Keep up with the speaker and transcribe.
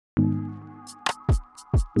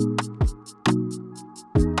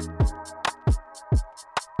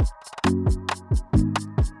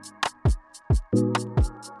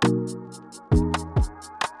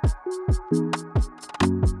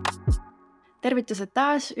Tervitused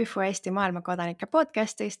taas ÜFO Eesti maailmakodanike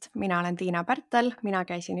podcastist. Mina olen Tiina Pärtel, mina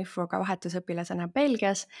käisin ÜFO-ga vahetusõpilasena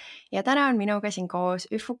Belgias ja täna on minuga siin koos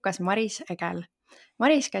ÜFO-kas Maris Egel.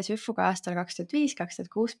 Maris käis ÜFO-ga aastal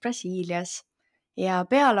 2005-2006 Brasiilias ja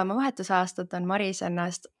peale oma vahetusaastat on Maris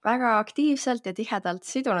ennast väga aktiivselt ja tihedalt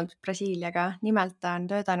sidunud Brasiiliaga. Nimelt ta on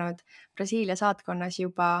töötanud Brasiilia saatkonnas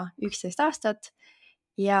juba 11 aastat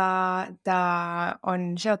ja ta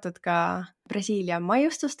on seotud ka Brasiilia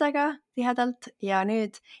maiustustega tihedalt ja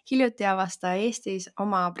nüüd hiljuti avas ta Eestis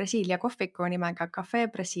oma Brasiilia kohviku nimega Café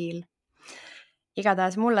Brasil.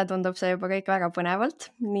 Igatahes mulle tundub see juba kõik väga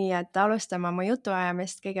põnevalt, nii et alustame oma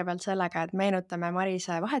jutuajamist kõigepealt sellega, et meenutame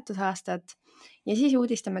Marise vahetusaastat ja siis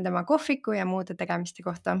uudistame tema kohviku ja muude tegemiste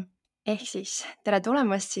kohta. Ehk siis tere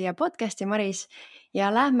tulemast siia podcasti, Maris, ja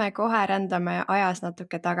lähme kohe rändame ajas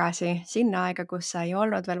natuke tagasi sinna aega, kus sa ei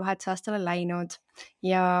olnud veel vahetusaastale läinud.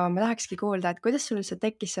 Ja ma tahakski kuulda, et kuidas sul üldse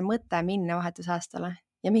tekkis see mõte minna vahetusaastale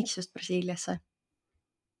ja miks just Brasiiliasse?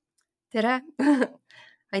 Tere!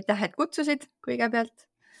 Aitäh, et kutsusid kõigepealt.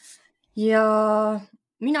 Ja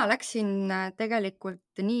mina läksin tegelikult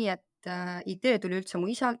nii, et idee tuli üldse mu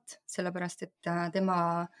isalt, sellepärast et tema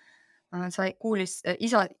kuulis,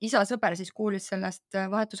 isa sõber siis kuulis sellest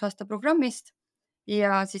vahetusaasta programmist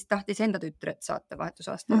ja siis tahtis enda tütret saata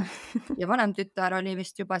vahetusaastale. Ja vanem tütar oli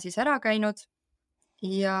vist juba siis ära käinud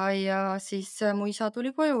ja siis mu isa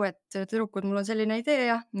tuli koju, et tüdrukud, mul on selline idee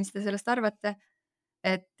ja mis te sellest arvate?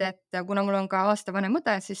 Et kuna mul on ka aasta vanem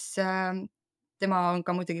õde, siis tema on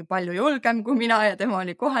ka muidugi palju julgem kui mina ja tema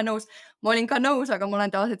oli kohe nõus. Ma olin ka nõus, aga ma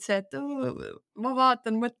olen tavaliselt see, et ma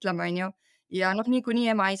vaatan, mõtlema, on ju. Ja niikuinii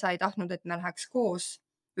ema isa ei tahtnud, et me läheks koos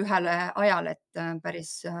ühele ajal, et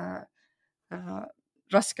päris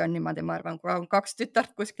raske on niimoodi, ma arvan, kui on kaks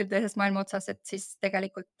tütart kuskil teises maailma otsas, et siis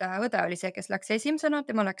tegelikult õde oli see, kes läks esimesena,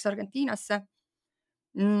 tema läks Argentiinasse.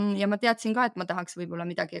 Ja ma teadsin ka, et ma tahaks võib-olla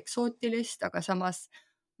midagi eksootilist, aga samas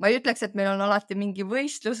ma ei ütleks, et meil on alati mingi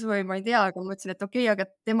võistlus või ma ei tea, aga ma mõtlesin, et okei, aga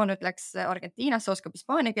tema nüüd läks Argentiinasse, oskab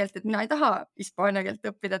hispaania keelt, et mina ei taha hispaania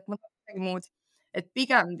keelt õppida, et ma tahan midagi muud. Et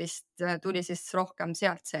pigem vist tuli siis rohkem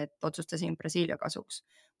sealt see, et otsustasin Brasiilia kasuks.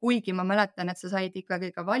 Kuigi ma mäletan, et sa said ikkagi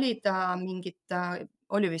ka valida mingit,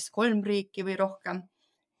 oli vist 3 riiki või rohkem.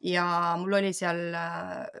 Ja mul oli seal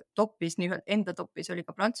topis, enda topis oli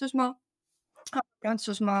ka Prantsusmaa.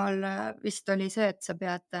 Prantsusmaal vist oli see, et sa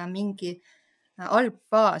pead mingi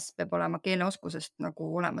algbaas peab olema keeleoskusest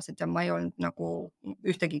nagu olemas, et ma ei olnud nagu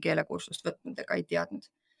ühtegi keelekursust võtnud ega ei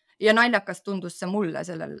teadnud. Ja naljakas tundus see mulle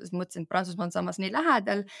sellel, mõtlesin, et Prantsusmaa on samas nii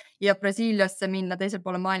lähedal ja Brasiiliasse minna teisel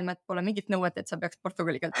poole maailma, et pole mingit nõuet, et sa peaks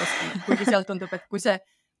portugali keelt oskama. Kuigi seal tundub, et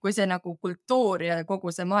kui see nagu kultuur ja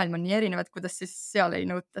kogu see maailm on nii erinev, et kuidas siis seal ei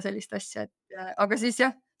nõuta sellist asja. Aga siis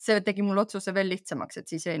jah, see tegi mul otsuse veel lihtsamaks,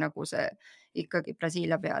 et siis jäi nagu see ikkagi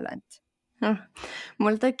Brasiilia peale.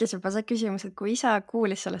 Mul tekkis juba see küsimus, et kui isa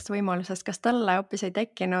kuulis sellest võimalusest, kas talle hoopis ei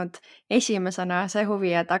tekkinud esimesena see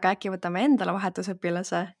huvi, et aga äkki võtame endale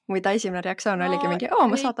vahetusõpilase või ta esimene reaktsioon oligi mingi,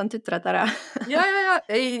 ma saatan tütred ära. Ja,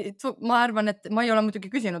 ei, ma arvan, et ma ei ole muidugi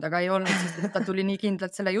küsinud, aga ei olnud, sest ta tuli nii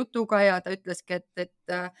kindlalt selle jutuga ja ta ütleski,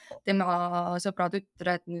 et tema sõbra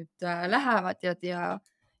tütred nüüd lähevad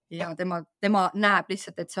ja tema näeb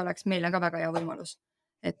lihtsalt, et see oleks meile ka väga hea võimalus.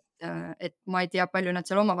 Et ma ei tea, palju nad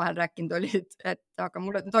seal omavahel rääkinud olid, aga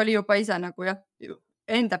mulle ta oli juba ise nagu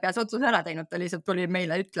enda peas otsuse ära teinud, ta lihtsalt tuli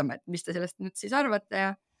meile ütlema, et mis te sellest nüüd siis arvate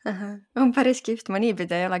ja on päris kihvt, ma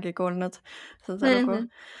niipidi ei olegi kuulnud seda lugu.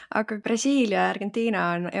 Aga Brasiilia ja Argentiina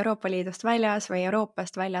on Euroopa Liidust väljas või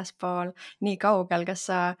Euroopast väljaspool nii kaugel, kas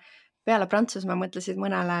sa peale Prantsusmaa mõtlesid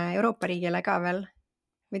mõnele Euroopa riigile ka veel?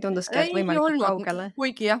 Või tunduski, et võimalikult kaugele?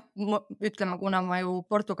 Kuigi jah, ütlema, kuna ma ju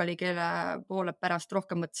portugali keele poole pärast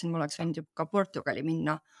rohkem mõtlesin, mul oleks võinud ka Portugali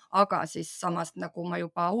minna, aga siis samas nagu ma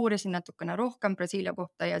juba uurisin natukene rohkem Brasiilia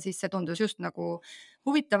kohta ja siis see tundus just nagu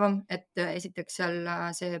huvitavam, et esiteks seal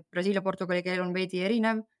see Brasiilia-portugali keel on veidi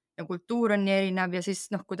erinev ja kultuur on nii erinev ja siis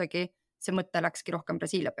kuidagi see mõte läkski rohkem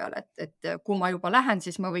Brasiilia peale, et kui ma juba lähen,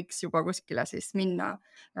 siis ma võiks juba kuskile siis minna,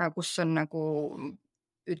 kus on nagu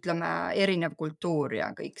ütleme, erinev kultuur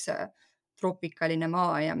ja kõik see troopikaline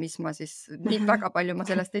maa ja mis ma siis, nii väga palju ma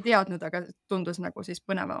sellest ei teadnud, aga tundus nagu siis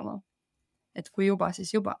põnevama. Et kui juba,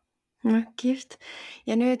 siis juba. Kihvt.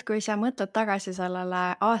 Ja nüüd, kui sa mõtled tagasi sellele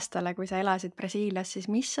aastale, kui sa elasid Brasiilias, siis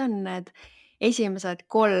mis on need esimesed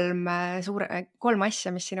 3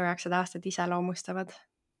 asja, mis sinu jaoks seda aastat iseloomustavad?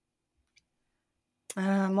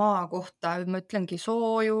 Maa kohta ma ütlengi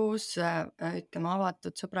soojus, ütleme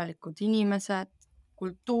avatud, sõbralikud inimesed,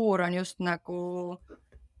 kultuur on just nagu,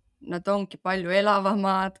 nad ongi palju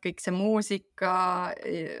elavamad, kõik see muusika,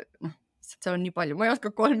 lihtsalt seal on nii palju, ma ei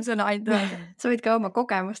oska 3 sõna ainult öelda. Sa võid ka oma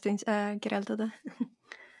kogemust kirjeldada.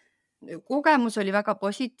 Kogemus oli väga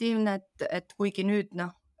positiivne, et kuigi nüüd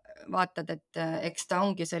vaatad, et eks ta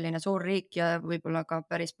ongi selline suur riik ja võib-olla ka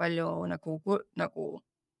päris palju nagu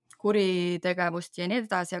kuritegevust ja nii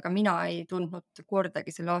edasi, aga mina ei tundnud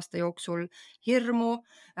kordagi selle aasta jooksul hirmu.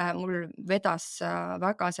 Mul vedas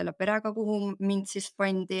väga selle perega, kuhu mind siis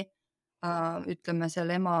pandi. Ütleme, seal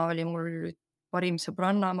ema oli mul parim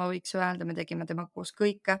sõbranna, ma võiks öelda, me tegime temaga koos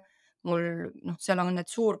kõike. Mul, seal on need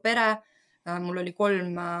suur pere. Mul oli 3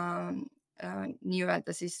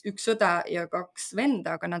 nii-öelda siis 1 õde ja 2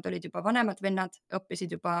 venda, aga nad olid juba vanemad vennad,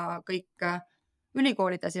 õppisid juba kõik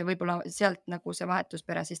ülikoolides ja võib-olla sealt nagu see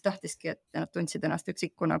vahetuspere siis tahtiski, et nad tundsid ennast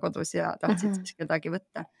üksikuna kodus ja tahtsid siis kedagi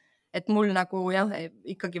võtta. Et mul nagu jah,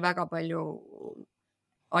 ikkagi väga palju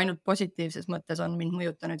ainult positiivses mõttes on mind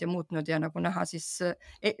mõjutanud ja muutnud ja nagu näha siis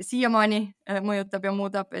siiamaani mõjutab ja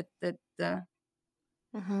muudab, et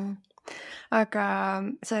Aga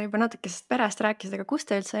sa juba natuke sellest perest rääkisid, aga kus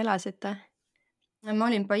te üldse elasite? ma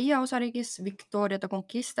olin Bahia osariigis, Victoria de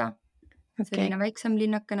Conquista, selline väiksem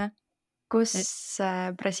linnakene. Kus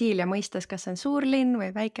Brasiilia mõistes, kas see on suur linn või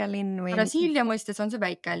väike linn või? Brasiilia mõistes on see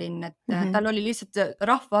väike linn, et tal oli lihtsalt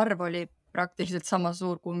rahvaarv oli praktiliselt sama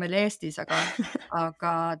suur kui meil Eestis,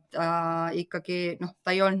 aga ta ikkagi,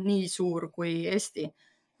 ta ei olnud nii suur kui Eesti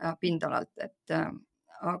pindalalt,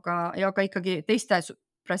 aga ikkagi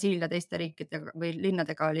Brasiilia teiste riikidega või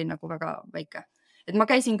linnadega oli nagu väga väike. Et ma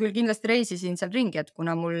käisin küll kindlasti reisisin seal ringi, et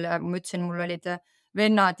kuna ma ütlesin, mul olid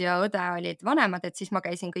vennad ja õde olid vanemad, et siis ma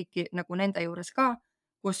käisin kõiki nagu nende juures ka,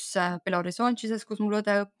 kus Belo Horizonte'is, kus mul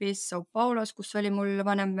õde õppis, São Paulos, kus oli mul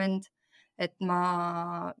vanem vend, et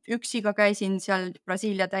ma üksi ka käisin seal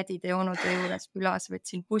Brasiilia tädide ja onude juures külas,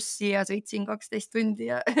 võtsin bussi ja sõitsin 12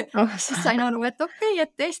 tundi ja siis sain aru, et okei,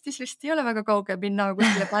 et Eestis vist ei ole väga kauge minna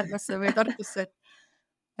kuskile Pärnusse või Tartusse.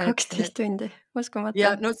 12 tundi, uskumatu.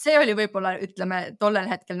 Ja see oli võib-olla, ütleme, tollel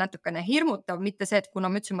hetkel natukene hirmutav, mitte see, et kuna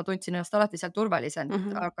ma ütlesin, ma tundsin ennast alati seal turvaliselt,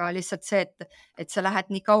 aga lihtsalt see, et sa lähed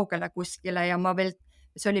nii kaugele kuskile ja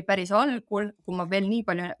see oli päris algul, kui ma veel nii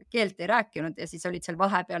palju keelt ei rääkinud ja siis olid seal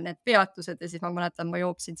vahepeal need peatused ja siis ma mäletan, ma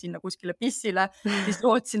jooksin sinna kuskile pissile, siis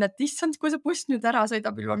lootsin, et issand, kui see buss nüüd ära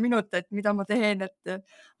sõidab ilma minuta, et mida ma teen,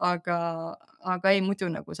 aga ei muidu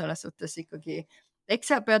nagu selles suhtes ikkagi eks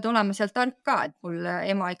sa pead olema seal tark ka, et mul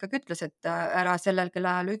ema ikkagi ütles, et ära sellel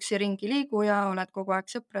kellaajal üksi ringi liigu ja oled kogu aeg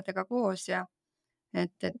sõpradega koos ja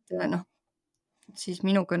et siis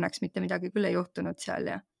minuga õnneks mitte midagi küll ei juhtunud seal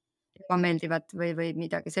ja ebameeldivat või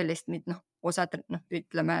midagi sellist, osad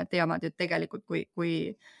ütleme, teavad ju tegelikult,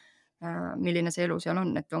 kui milline see elu seal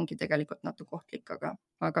on, et ongi tegelikult natuke ohtlik,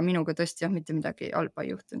 aga minuga tõesti jah, mitte midagi halba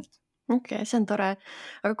ei juhtunud. Okei, see on tore.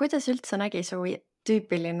 Aga kuidas üldse nägi su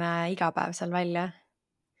tüüpiline igapäev seal välja?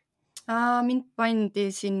 Mind pandi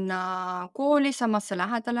sinna kooli samasse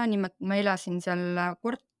lähedale, nimelt ma elasin seal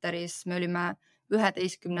korteris, me olime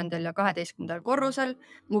 11. ja 12. korrusel.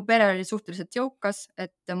 Mu pere oli suhteliselt jõukas,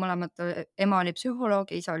 et mõlemad, ema oli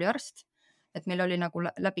psühholoog ja isa oli arst, et meil oli nagu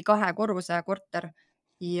läbi 2 korruse korter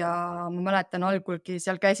ja ma mäletan algulgi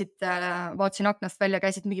seal vaatasin aknast välja,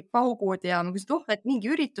 käisid mingid paugud ja ma küsisin, et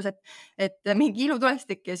mingi üritus, et mingi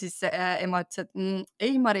ilutulestik ja siis ema ütles, et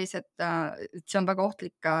ei Maris, et see on väga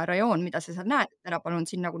ohtlik rajoon, mida sa seal näed, ära palun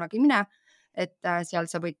sinna kunagi mine, et seal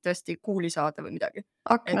sa võid tõesti kuuli saada või midagi.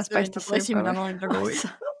 Aknast paistis see juba või?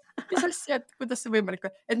 Mis asja, et kuidas see võimalik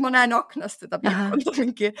on, et ma näen aknast seda piirkonda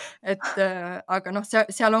mingi, aga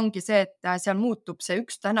seal ongi see, et seal muutub see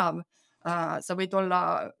üks tänav. Sa võid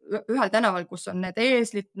olla ühel tänaval, kus on need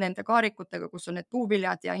eeslid nende kaarikutega, kus on need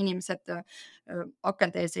puuviljad ja inimesed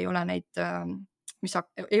akende ees ei ole neid,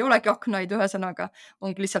 ei olegi aknaid, ühesõnaga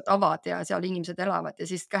ongi lihtsalt avad ja seal inimesed elavad ja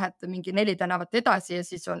siis kähed mingi 4 tänavat edasi ja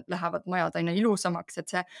siis lähevad majad aina ilusamaks,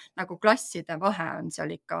 et see nagu klasside vahe on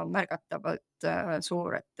seal ikka märgatavalt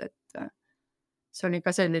suur, et see oli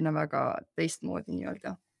ka selline väga teistmoodi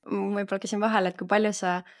nii-öelda. Võib-olla küsin vahele, et kui palju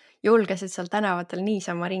sa julgesid seal tänavatel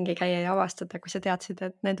niisama ringi käia ja avastada, kui sa teadsid,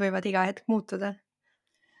 et need võivad iga hetk muutuda?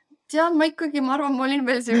 Tead, ma arvan, ma olin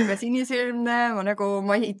veel selline sinisilmne,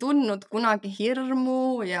 ma ei tundnud kunagi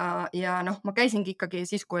hirmu ja ma käisingi ikkagi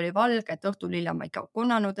siis, kui oli valge, et õhtul hiljem ma ikka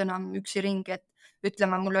konnanud enam üksi ringi, et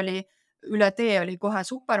ütleme, mul oli üle tee oli kohe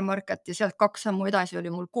supermarket ja sealt 2 sammu edasi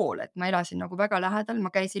oli mul kool, et ma elasin nagu väga lähedal,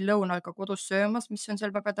 ma käisin lõunal ka kodus söömas, mis on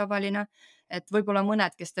seal väga tavaline, et võib-olla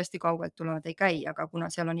mõned, kes tõesti kaugelt tulevad, ei käi, aga kuna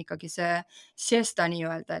seal on ikkagi see siesta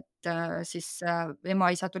nii-öelda, et siis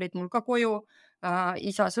ema-isa tulid mul ka koju,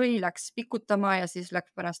 isa sõi, läks pikutama ja siis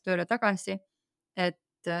läks pärast tööle tagasi,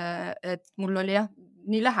 et mul oli jah,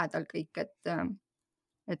 nii lähedal kõik,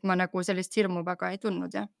 et ma nagu sellist hirmu väga ei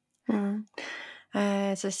tundnud, jah. Mm.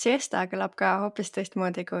 See siesta kõlab ka hoopis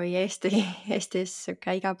teistmoodi kui Eestis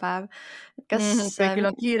sihuke iga päev. Kas Kõigil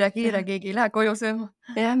on kiire, jah, keegi ei lähe koju sööma.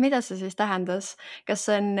 jah, mida see siis tähendas? Kas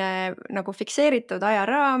see on nagu fikseeritud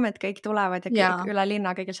ajaraam, et kõik tulevad ja kõik Jaa. üle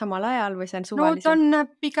linna kõigil samal ajal või see on No ta suvaliselt?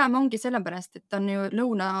 on pigem ongi sellepärast, et on ju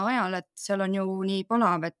lõuna ajal, et seal on ju nii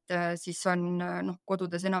palav, et siis on noh,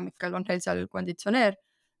 kodudes enamikel on neil seal konditsioneer,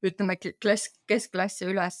 ütleme keskklass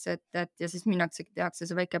ja üles, et ja siis minnaksegi, tehakse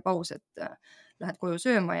see väike paus, et lähed koju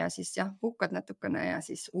sööma ja siis jah, puhkad natukene ja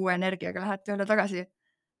siis uue energiaga lähed tööle tagasi.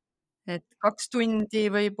 Et 2 tundi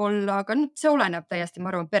võib-olla, aga noh, see oleneb täiesti, ma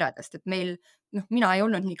arvan, peredest, et meil noh, mina ei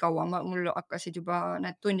olnud nii kaua, mul hakkasid juba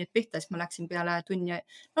need tunnid pihta, siis ma läksin peale tunni,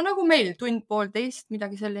 no nagu meil, tund-poolteist,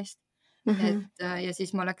 midagi sellist. Et Mhm. ja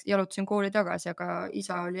siis ma jalutasin kooli tagasi, aga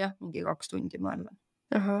isa oli jah, mingi 2 tundi, ma arvan.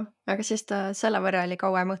 Ahah, aga siis ta selle võrra oli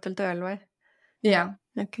kauem õhtul tööl või? Jaa.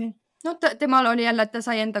 Okei. No temal oli jälle, et ta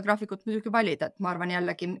sai enda graafikut muidugi valida, et ma arvan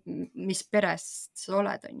jällegi, mis perest sa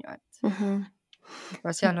oled, on ju, et Mhm.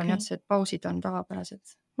 aga seal on jah, Okei. see, et pausid on tavapärased.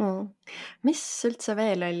 Mm. Mis üldse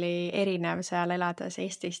veel oli erinev seal elades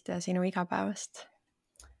Eestist ja sinu igapäevast?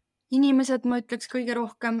 Inimesed, ma ütleks kõige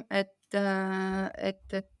rohkem, et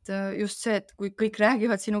just see, et kui kõik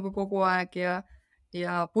räägivad sinuga kogu aeg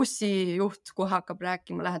ja bussijuht kohe hakkab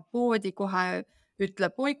rääkima, lähed poodi, kohe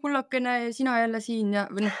ütleb: "Oi, kullakene, sina jälle siin," ja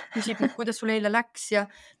või noh, küsib, kuidas sul eile läks ja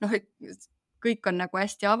noh, et kõik on nagu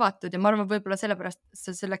hästi avatud ja ma arvan, võib-olla sellepärast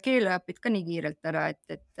sa selle keele õpid ka nii kiirelt ära,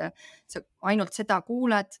 et sa ainult seda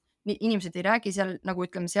kuuled, inimesed ei räägi seal, nagu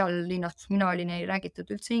ütleme, seal linnas, kus mina olin, ei räägitud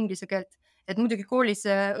üldse inglise keelt. Et muidugi koolis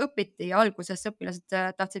õpiti ja alguses õpilased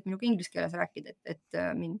tahtsid minuga inglise keeles rääkida, et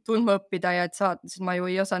mind tundma õppida ja et saada, sest ma ju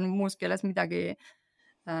ei osanud muus keeles midagi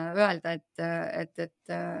öelda,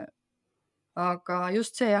 aga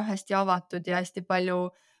just see jah, hästi avatud ja hästi palju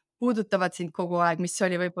puudutavad sind kogu aeg, mis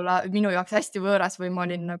oli võib-olla minu jaoks hästi võõras või ma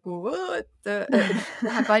olin nagu,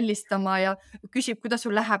 läheb vällistama ja küsib, kuidas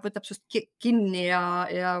sul läheb, võtab sinust kinni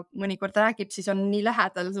ja mõnikord räägib, siis on nii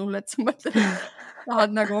lähedal sulle, et sa mõtled, et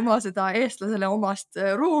tahad nagu oma seda eestlasele omast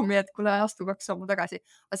ruumi, et kuule, astu 2 sammu tagasi.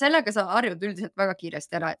 Aga sellega sa harjud üldiselt väga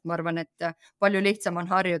kiiresti ära, et ma arvan, et palju lihtsam on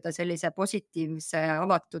harjuda sellise positiivse,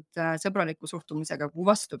 avatud, sõbraliku suhtumisega kui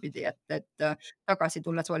vastupidi, et tagasi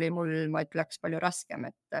tulles oli mul, ma ütleks, palju raskem,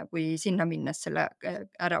 et kui sinna minnes selle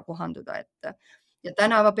ära kohanduda, et ja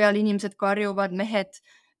tänava peal inimesed karjuvad, mehed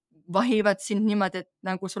vahivad sind niimoodi, et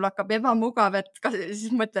nagu sul hakkab ebamugav, et kas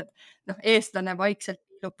siis mõtled, noh, eestlane vaikselt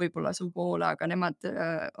piilub võib-olla su poole, aga nemad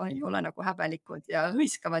ei ole nagu häbelikud ja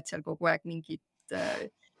hõiskavad seal kogu aeg mingit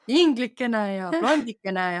inglikene ja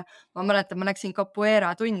blondikene ja ma mäletan, ma läksin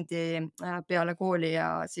capoeira tundi peale kooli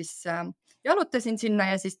ja siis jalutasin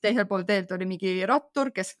sinna ja siis teisel pool teed oli mingi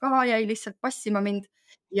rattur, kes ka jäi lihtsalt passima mind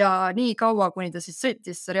ja nii kaua, kuni ta siis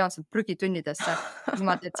sõitis reaalselt prügitunnidesse.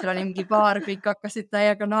 Niimoodi, et seal oli mingi baar, kõik hakkasid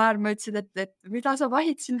täiega naerma, ütlesid, et mida sa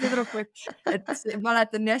vahid siin tüdrukuid. Et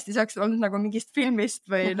mäletan nii hästi, see oleks olnud nagu mingist filmist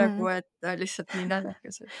või Mhm. nagu, et lihtsalt nii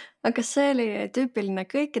naljakas. aga kas see oli tüüpiline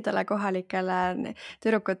kõikidele kohalikele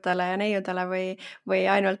tüdrukutele ja neiudele või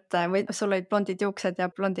ainult või sul olid blondid juuksed ja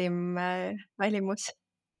blondim välimus?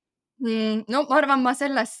 No ma arvan, ma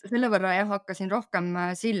selle võrra jah, hakkasin rohkem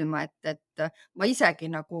silma, et ma isegi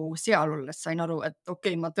nagu seal olles sain aru, et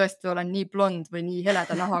okei, ma tõesti olen nii blond või nii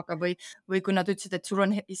heleda nahaga või kui nad ütlesid, et sul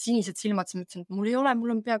on sinised silmad, siis ma ütlesin, et mul ei ole,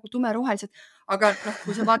 mul on peaaegu tumerohelised. Aga noh,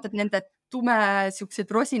 kui sa vaatad nende tume siukseid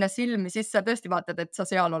rosinasilmi, siis sa tõesti vaatad, et sa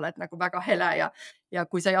seal oled nagu väga hele ja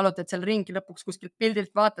kui sa jalutad seal ringi, lõpuks kuskilt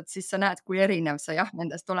pildilt vaatad, siis sa näed, kui erinev sa jah,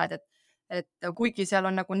 nendest oled, et kuigi seal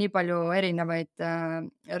on nagu nii palju erinevaid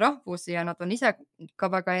rahvusi ja nad on ise ka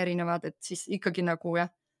väga erinevad, et siis ikkagi nagu jah,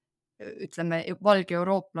 ütleme, valge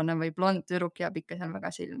eurooplane või blond tüdruk jääb ikka seal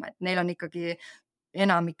väga silma, et neil on ikkagi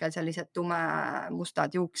enamikel sellised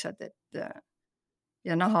tumemustad juuksed, et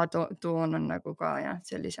ja nahatoon on nagu ka jah,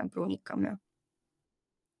 sellisem pruunikam ja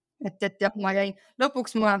et jah, ma jäin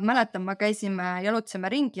lõpuks, ma mäletan, me käisime, jalutasime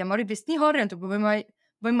ringi ja ma olin vist nii harjunud juba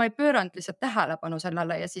või ma ei pööranud lihtsalt tähelepanu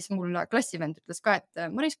sellele ja siis mul klassivend ütles ka, et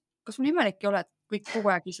Maris, kas sul imelik ei ole, et kõik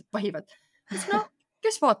kogu aeg lihtsalt vahivad? Ma ütlesin, no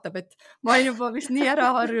kes vaatab, et ma olin juba vist nii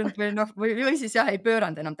ära harjunud või noh, või siis jah, ei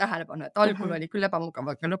pööranud enam tähelepanu, et algul Mhm. oli küll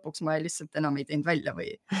ebamugav, aga lõpuks ma lihtsalt enam ei teinud välja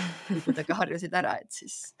või kuidagi harjusid ära, et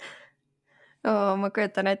siis Oo, ma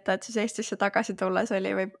kujutan ette, et siis Eestisse tagasi tulles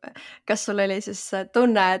oli või kas sul oli siis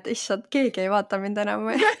tunne, et issand, keegi ei vaata mind enam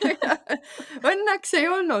või? Õnneks ei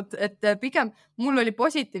olnud, et pigem mul oli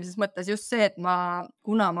positiivses mõttes just see, et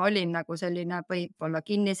kuna ma olin nagu selline võib-olla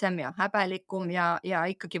kinnisem ja häbelikum ja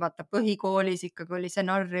ikkagi vaata põhikoolis ikkagi oli see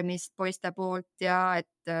narrimist poiste poolt ja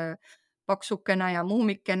et paksukene ja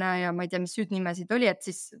muumikene ja ma ei tea, mis süüdnimesid oli, et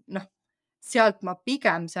siis sealt ma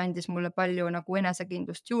pigem, see andis mulle palju nagu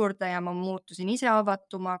enesekindlust juurde ja ma muutusin ise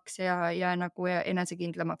avatumaks ja nagu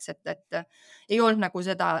enesekindlamaks, et ei olnud nagu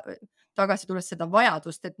seda tagasi tulles seda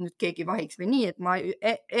vajadust, et nüüd keegi vahiks või nii, et ma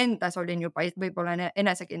endas olin juba võib-olla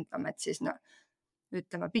enesekindlam, et siis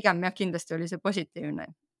ütleme, pigem jah, kindlasti oli see positiivne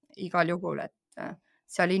igal juhul, et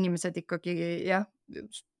seal inimesed ikkagi jah,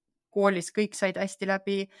 koolis kõik said hästi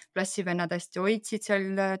läbi, klassivennad hästi hoidsid seal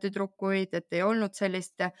tüdrukuid, et ei olnud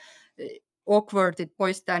sellist awkward'it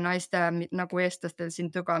poiste ja naiste nagu eestlastel siin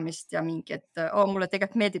tõgamist ja mingi, et mulle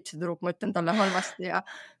tegelikult meeldib see tüdruk, ma ütlen talle halvasti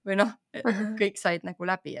või kõik said nagu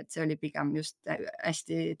läbi, et see oli pigem just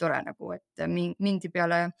hästi tore nagu, et mindi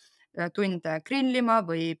peale tunde grillima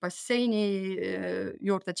või basseini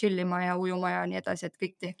juurde chillima ja ujuma ja nii edasi, et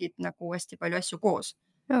kõik tegid nagu hästi palju asju koos.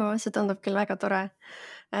 See tundub küll väga tore.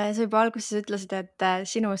 Sa juba alguses ütlesid, et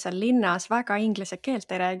sinu seal linnas väga inglise keelt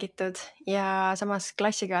ei räägitud ja samas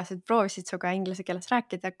klassikaaslased proovisid sinuga inglise keeles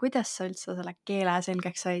rääkida. Kuidas sa üldse selle keele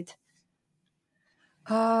selgeks said?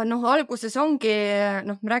 Alguses ongi,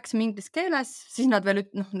 me rääkisime inglise keeles, siis nad veel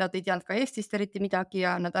nad ei teadnud ka Eestist eriti midagi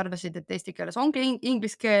ja nad arvasid, et eesti keeles ongi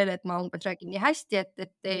inglise keel, et ma umbes räägin nii hästi,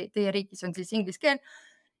 et teie riigis on siis inglise keel.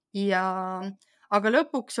 Aga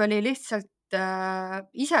lõpuks oli lihtsalt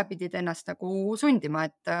ise pidid ennast nagu sundima,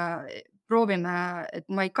 et proovime, et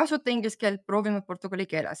ma ei kasuta inglise keelt, proovime portugali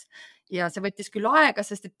keeles. Ja see võttis küll aega,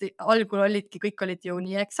 sest et algul kõik olid ju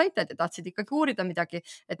nii excited ja tahtsid ikkagi uurida midagi,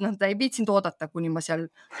 et ta ei viitsinud oodata, kuni ma seal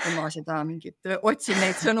oma seda mingit otsin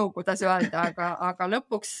neid sõnu, kuidas öelda, aga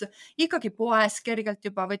lõpuks ikkagi poes kergelt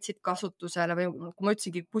juba võtsid kasutusele või kui ma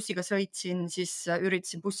ütlesingi, bussiga sõitsin, siis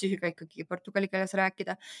üritasin bussiga ikkagi portugali keeles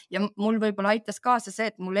rääkida ja mul võib-olla aitas kaasa see,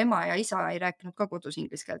 et mul ema ja isa ei rääkinud ka kodus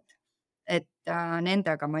inglise keelt. Et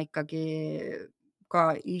nendega ma ikkagi ka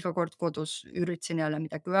iga kord kodus üritasin jälle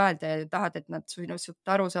midagi öelda ja tahad, et nad sinust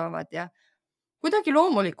aru saavad ja kuidagi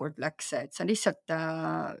loomulikult läks see, et sa lihtsalt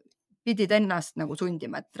pidid ennast nagu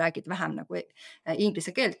sundima, et räägid vähem nagu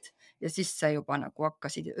inglise keelt ja siis sa juba nagu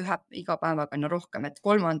hakkasid iga päevaga aina rohkem, et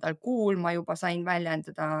 3. kuul ma juba sain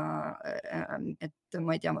väljendada, et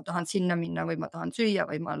ma ei tea, ma tahan sinna minna või ma tahan süüa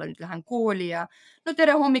või ma nüüd lähen kooli ja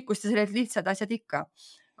tere hommikust ja sellised lihtsad asjad ikka.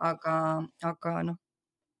 Aga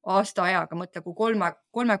aasta ajaga, mõtle, kui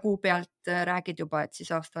 3 kuu pealt räägid juba, et siis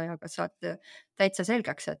aasta ajaga saad täitsa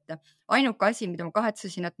selgeks, et ainuke asi, mida ma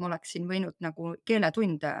kahetsesin, et ma oleksin võinud nagu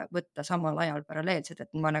keeletunde võtta samal ajal paralleelselt,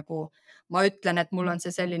 et ma ütlen, et mul on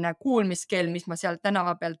see selline kuulmiskeel, mis ma seal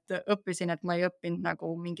tänava pealt õppisin, et ma ei õppinud nagu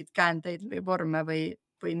mingeid käändeid või vorme või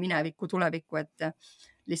minevikku, tulevikku, et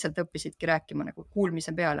lihtsalt õppisidki rääkima nagu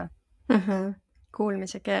kuulmise peale.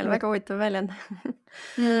 Kuulmise keel, väga huvitav väljend.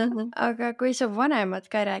 Aga kui su vanemad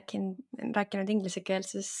ka ei rääkinud inglise keelt,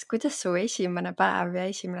 siis kuidas su esimene päev ja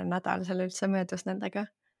esimene nädal seal üldse möödus nendega?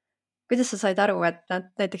 Kuidas sa said aru, et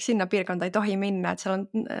nad näiteks sinna piirkonda ei tohi minna, et seal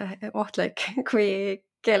on ohtlik, kui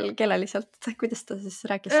keeleliselt, kuidas ta siis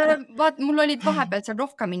rääkis seda? Mul olid vahepeal seal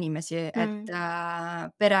rohkem inimesi, et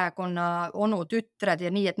perekonna onu-tütred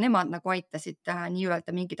ja nii, et nemad nagu aitasid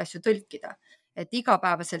nii-öelda mingeid asju tõlkida. Et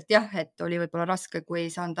igapäevaselt jah, et oli võib-olla raske, kui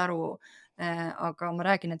ei saanud aru, aga ma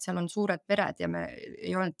räägin, et seal on suured pered ja me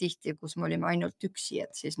ei olnud tihti, kus me olime ainult üksi,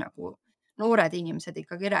 et siis nagu noored inimesed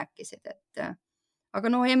ikkagi rääkisid, et aga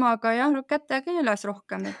emaga jah, käte keeles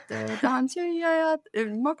rohkem, et tahan süüa ja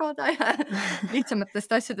magada ja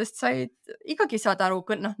lihtsamatest asjadest ikkagi saad aru,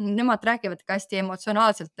 nemad räägivad ka hästi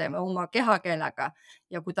emotsionaalselt oma kehakeelega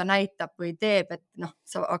ja kui ta näitab või teeb, et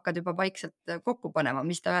sa hakkad juba vaikselt kokku panema,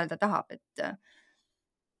 mis ta öelda tahab, et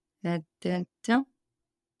jah,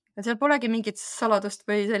 seal polegi mingit saladust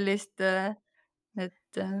või sellist,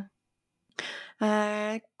 et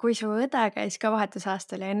Kui su õde käis ka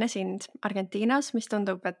vahetusaastal ja enne sind Argentiinas, mis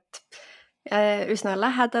tundub, et üsna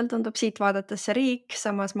lähedal tundub siit vaadates see riik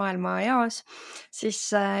samas maailmajaos, siis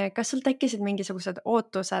kas sul tekkisid mingisugused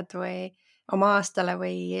ootused või oma aastale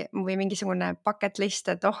või mingisugune bucket list,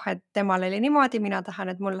 et et temal oli niimoodi, mina tahan,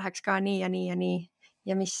 et mul läheks ka nii ja nii ja nii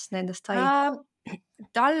ja mis nendest sai?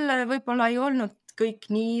 Tal võib-olla ei olnud kõik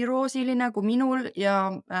nii roosiline kui minul ja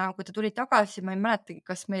kui ta tuli tagasi, ma ei mäletagi,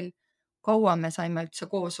 kas kaua me saime üldse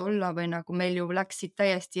koos olla või nagu meil ju läksid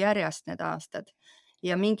täiesti järjest need aastad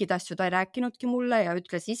ja mingeid asju ta ei rääkinudki mulle ja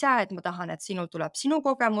ütles ise, et ma tahan, et sinul tuleb sinu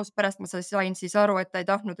kogemus, pärast ma sain siis aru, et ta ei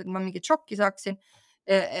tahtnud, et ma mingit šokki saaksin,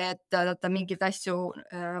 et ta mingeid asju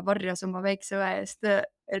varjas oma väikse õe eest,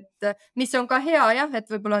 et mis on ka hea jah, et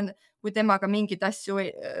võib-olla kui temaga mingeid asju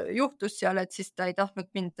juhtus seal, et siis ta ei tahtnud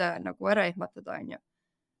mind nagu ära ehmatada, on ju.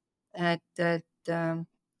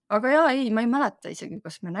 Aga jaa, ei, ma ei mäleta isegi,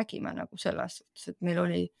 kas me nägime nagu selles suhtes, et meil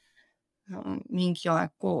oli mingi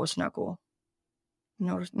aeg koos nagu.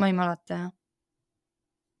 Minu arust ma ei mäleta jah.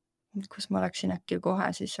 Kus ma läksin äkki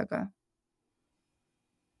kohe siis, aga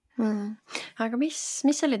Aga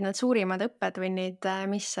mis olid need suurimad õppetunnid,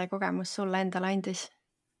 mis see kogemus sulle endale andis?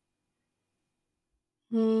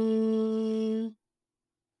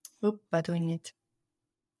 Õppetunnid.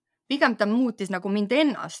 Pigem ta muutis nagu mind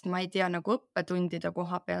ennast, ma ei tea, nagu õppetundide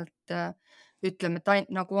koha pealt ütleme,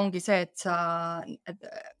 et nagu ongi see, et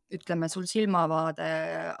ütleme, sul silmavaade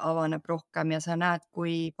avaneb rohkem ja sa näed,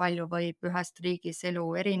 kui palju võib ühest riigis elu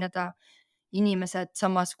erineda. Inimesed,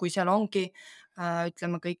 samas kui seal ongi,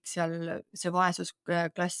 ütleme, kõik seal see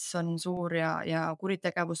vaesusklass on suur ja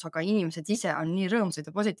kuritegevus, aga inimesed ise on nii rõõmsad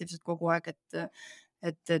ja positiivsed kogu aeg,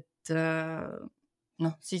 et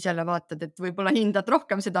siis jälle vaatad, et võib-olla hindad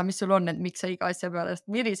rohkem seda, mis sul on, et miks sa iga asja peale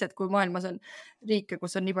virised, kui maailmas on riike,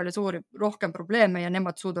 kus on nii palju rohkem probleeme ja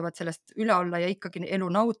nemad suudavad sellest üle olla ja ikkagi elu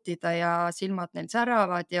nautida ja silmad neil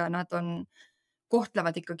säravad ja nad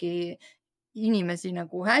kohtlevad ikkagi inimesi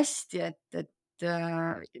nagu hästi, et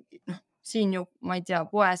siin ju, ma ei tea,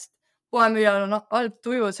 poemüüjal on halb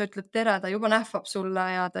tuju, sa ütled tere, ta juba nähvab sulle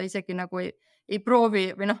ja ta isegi nagu ei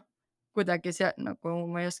proovi või kuidagi nagu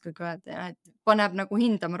ma ei oskagi öelda jah, et paneb nagu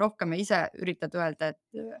hindama rohkem ja ise üritad öelda,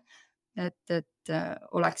 et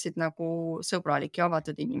oleksid nagu sõbralik ja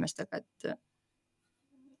avatud inimestega, et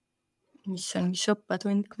mis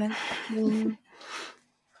õppetund veel.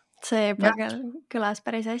 See juba kõlas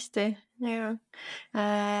päris hästi.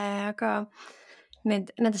 Aga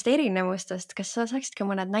nendest erinevustest, kas sa saaksid ka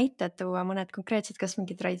mõned näited tuua, mõned konkreetsed, kas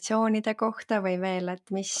mingi traditsioonide kohta või veel, et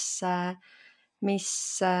mis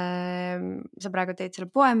sa praegu tõid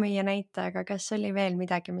selle poemüüja näite, aga kas oli veel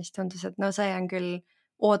midagi, mis tundus, et no see on küll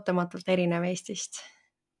ootamatult erinev Eestist?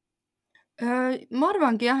 Ma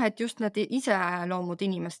arvangi jah, et just need iseloomud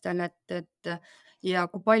inimestel, et ja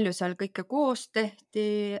kui palju seal kõike koos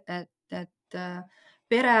tehti, et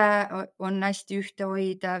pere on hästi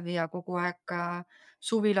ühtehoidev ja kogu aeg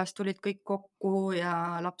suvilas tulid kõik kokku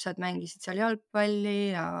ja lapsed mängisid seal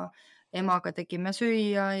jalgpalli ja emaga tegime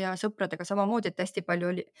süüa ja sõpradega samamoodi, et hästi palju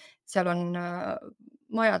oli, seal on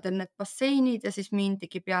majadel need basseinid ja siis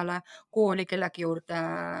mindigi peale kooli kellegi juurde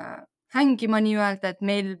hängima nii-öelda, et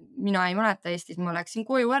mina ei mäleta Eestis, ma läksin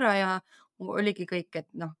koju ära ja oligi kõik, et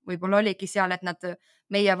võib-olla oligi seal, et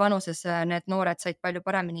meie vanuses need noored said palju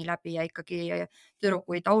paremini läbi ja ikkagi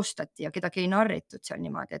tüdrukuid austati ja kedagi ei narritud seal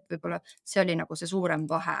niimoodi, et võib-olla see oli nagu see suurem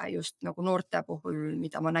vahe just nagu noorte puhul,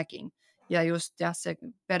 mida ma nägin. Ja just jah, see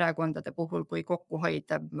perekondade puhul, kui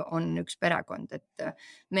kokkuhoidev on üks perekond, et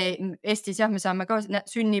me Eestis jah, me saame ka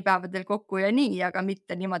sünnipäevadel kokku ja nii, aga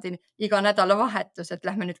mitte niimoodi iga nädalavahetus, et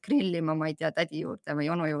lähme nüüd grillima, ma ei tea, tädi juurde või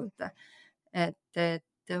onu juurde. Et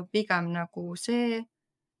pigem nagu see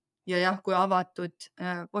ja jah, kui avatud,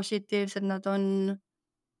 positiivsed nad on.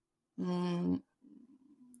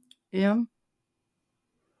 Jah.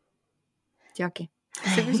 Teagi.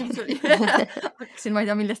 Mis see küsimus oli? Hakkasin, ma ei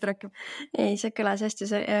tea, millest rääkima. Ei, see kõlas hästi,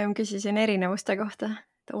 küsisin erinevuste kohta,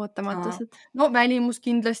 ootamatused. No välimus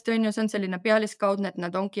kindlasti on ju, see on selline pealiskaudne, et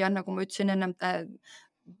nad ongi jah, nagu ma ütlesin ennem,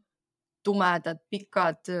 tumedad,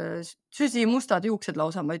 pikad, süsimustad juuksed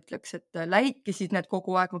lausa, ma ütleks, et läikisid need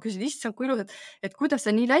kogu aeg. Ma küsisin, issand, kui ilusad, et kuidas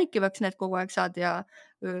sa nii läikivaks need kogu aeg saad ja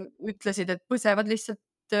ütlesid, et põsevad lihtsalt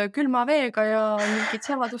külma veega ja mingit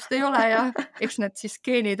saladust ei ole ja eks need siis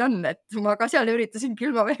geenid on, et ma ka seal üritasin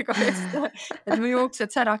külma veega pesta, et mu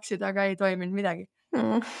juuksed säraksid, aga ei toiminud midagi.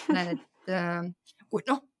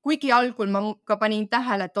 Kuigi algul ma ka panin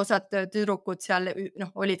tähele, et osad tüdrukud seal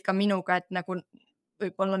olid ka minuga, et nagu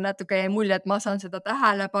võib-olla natuke jäi mulje, et ma saan seda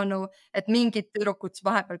tähelepanu, et mingid tüdrukud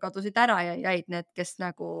vahepeal kadusid ära ja jäid need, kes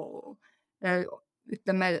nagu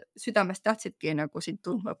ütleme, südamest tahtsidki nagu sind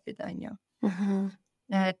tundma õppida, on ju.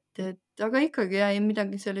 Et aga ikkagi jäi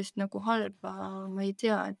midagi sellist nagu halba, ma ei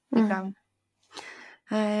tea, et pigem.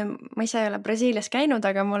 Ma ise ei ole Brasiilias käinud,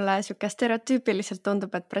 aga mulle sihuke stereotüüpiliselt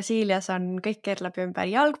tundub, et Brasiilias on kõik keerleb ümber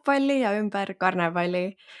jalgpalli ja ümber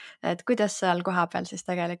karnevali. Et kuidas seal kohapeal siis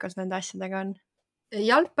tegelikult nende asjadega on?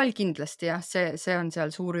 Jalgpall kindlasti jah, see on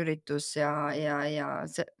seal suur üritus ja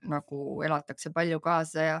see nagu elatakse palju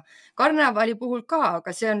kaasa ja karnevali puhul ka,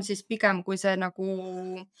 aga see on siis pigem, kui see nagu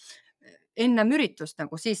ennem üritust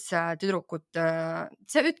nagu siis tüdrukud,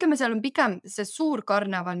 ütleme, seal on pigem see suur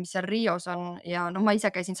karneval, mis seal Rios on ja ma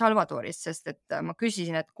ise käisin Salvadoris, sest et ma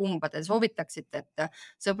küsisin, et kumba te soovitaksite, et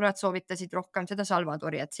sõbrad soovitasid rohkem seda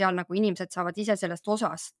Salvadori, et seal nagu inimesed saavad ise sellest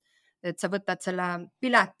osast, et sa võtad selle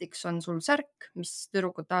piletiks, on sul särk, mis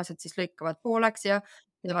tüdrukud tavaliselt siis lõikavad pooleks ja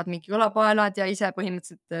teevad mingi kõlapaelad ja ise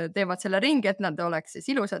põhimõtteliselt teevad selle ringi, et nad oleks siis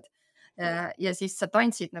ilusad. ja siis sa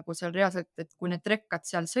tantsid nagu seal reaalselt, et kui need rekkad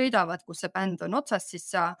seal sõidavad, kus see bänd on otsas, siis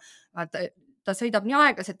ta sõidab nii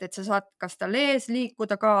aeglaselt, et sa saad kas tal ees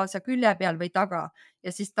liikuda kaasa külje peal või taga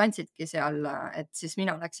ja siis tantsidki seal, et siis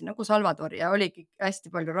mina läksin nagu Salvadori ja oligi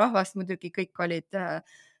hästi palju rahvast, muidugi kõik olid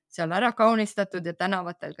seal ära kaunistatud ja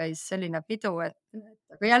tänavatel käis selline pidu,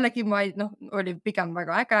 aga jällegi oli pigem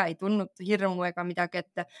väga äge, ei tundnud hirmu ega midagi,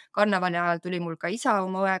 et karnevali ajal tuli mul ka isa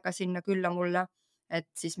oma õega sinna külla mulle, et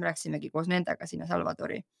siis me läksimegi koos nendega sinna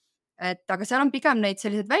Salvadori. Aga seal on pigem neid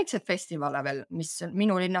selliseid väikseid festivale veel, mis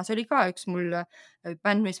minu linnas oli ka üks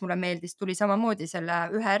bänd, mis mulle meeldis, tuli samamoodi selle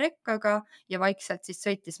ühe rekkaga ja vaikselt siis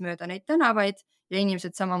sõitis mööda neid tänavaid ja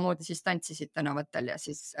inimesed samamoodi siis tantsisid tänavatel ja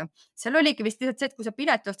siis seal oligi vist lihtsalt see, et kui sa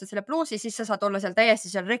pileti ostad selle pluusi, siis sa saad olla seal täiesti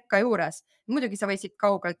seal rekka juures. Muidugi sa võisid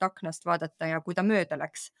kaugelt aknast vaadata ja kui ta mööda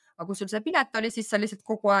läks, aga kui sul see pilet oli, siis sa lihtsalt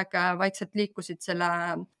kogu aeg vaikselt liikusid selle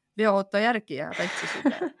veoauto järgi ja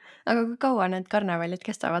tantsisid. Aga kui kaua need karnevalid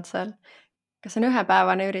kestavad seal? Kas see on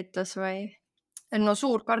ühepäevane üritus või? No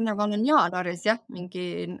suur karneval on jaanuaris jah,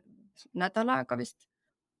 mingi nädal aega vist.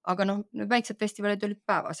 Aga need väiksed festivalid olid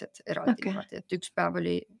päevased eraldi niimoodi, et üks päev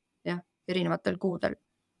oli jah, erinevatel kuudel.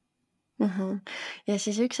 Ja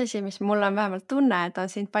siis üks asi, mis mul on vähemalt tunne, et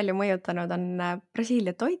on sind palju mõjutanud, on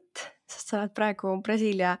Brasiilia toit, sest sa oled praegu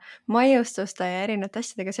Brasiilia maiustuste ja erinevate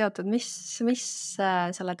asjadega seotud. Mis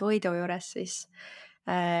selle toidu juures siis,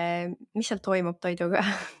 mis seal toimub toiduga?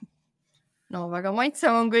 No väga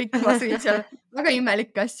maitsev on kõik, ma sõin seal väga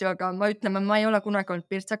imelikke asju, aga ma ei ole kunagi olnud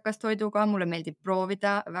pirtsakas toiduga, mulle meeldib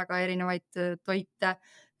proovida väga erinevaid toite,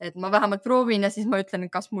 et ma vähemalt proovin ja siis ma ütlen,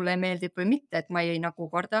 kas mulle meeldib või mitte, et ma ei nagu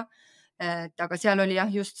korda. Aga seal oli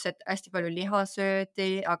jah just see, et hästi palju liha söödi,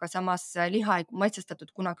 aga samas liha ei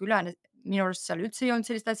maitsestatud kunagi üle. Minu arust seal üldse ei olnud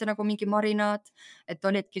sellist asja nagu mingi marinaad, et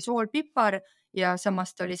olidki sool, pipar ja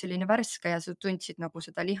samas ta oli selline värske ja sa tundsid nagu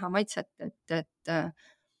seda liha maitset,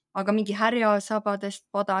 aga mingi härjasabadest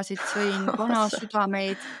padasid sõin,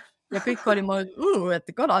 kanasüdameid ja kõik oli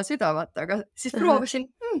et kanasüda, vaata, aga siis proovisin,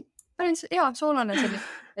 päris hea soolane selline,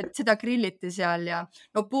 et seda grilliti seal ja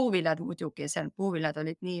no puuviljad muidugi, seal puuviljad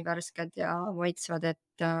olid nii värsked ja maitsvad,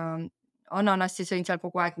 et ananassi sõin seal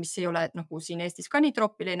kogu aeg, mis ei ole nagu siin Eestis ka nii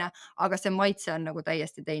troopiline, aga see maitse on nagu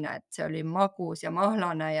täiesti teine, et see oli magus ja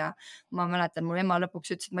mahlane ja ma mäletan, mu ema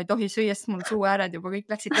lõpuks ütles, et ma ei tohi süüa, sest mul suu ääred juba kõik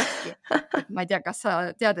läksid lahti. Et ma ei tea, kas sa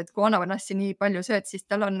tead, et kui ananassi nii palju sööd, siis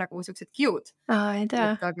tal on nagu siuksed kiud. Ei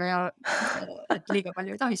tea. Et liiga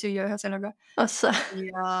palju ei tohi süüa ühesõnaga. Ossa.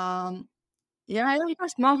 Ja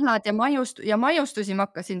igast mahlad ja maiustusi ma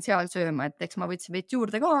hakkasin seal sööma, et eks ma võtsin veits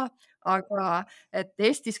juurde ka, aga et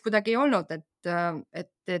Eestis kuidagi ei olnud,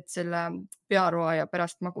 et selle pearoa ja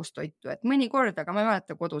pärast magustoitu, et mõnikord, aga ma ei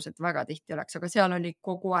mäleta kodus, et väga tihti oleks, aga seal oli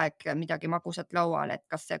kogu aeg midagi magusat laual, et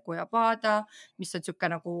kas see guayabada, mis on siuke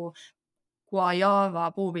nagu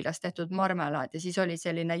guajava puuviljast tehtud marmelaad ja siis oli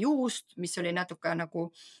selline juust, mis oli natuke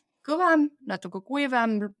nagu kõvem, natuke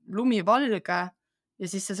kuivem, lumivalge ja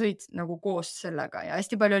siis sa sõid nagu koos sellega ja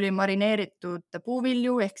hästi palju oli marineeritud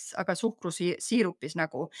puuvilju aga suhkrusiirupis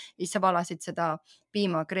nagu ja siis sa valasid seda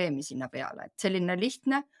piimakreemi sinna peale, et selline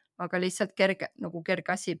lihtne, aga lihtsalt kerge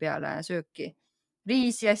asi peale sööki.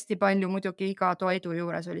 Riisi hästi palju, muidugi iga toidu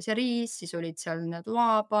juures oli see riis, siis olid seal need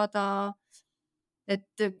loapada.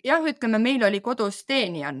 Et jah, ütleme, meil oli kodus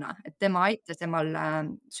teenijanna, et tema aitas emal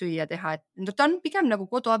süüa teha, et ta on pigem nagu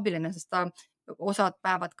koduabiline, sest ta osad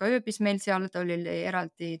päevad ka ööbis meil seal, ta oli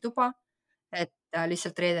eraldi tuba, et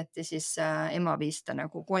lihtsalt reedeti siis ema viis ta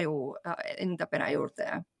nagu koju enda pere juurde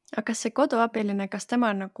ja. Aga kas see koduabiline, kas tema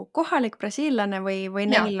on nagu kohalik brasiillane või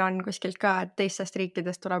neil on kuskilt ka, et teistest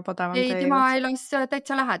riikidest tuleb odavam Ei, tema tööjõud? elas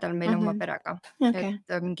täitsa lähedal meil oma perega, Okay.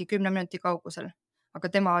 et mingi 10 minuti kaugusel. Aga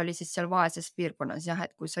tema oli siis seal vaeses piirkonnas jah,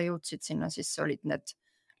 et kui sa jõudsid sinna, siis olid need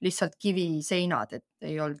lihtsalt kiviseinad, et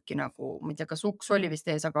ei olnudki nagu, ma ei tea, kas uks oli vist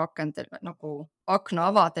ees, aga akendel nagu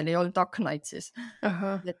aknaavadel ei olnud aknaid siis.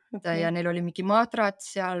 Ahah, Ja neil oli mingi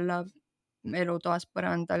madrats seal elutoas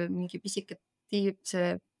põrandal, mingi pisike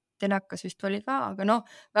see telekas vist oli ka, aga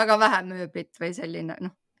väga vähe mööblit või selline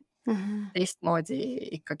teistmoodi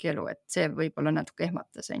ikkagi elu, et see võib-olla natuke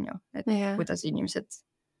ehmatas, on ju, et kuidas inimesed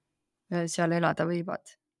seal elada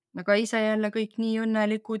võivad. Aga ise jälle kõik nii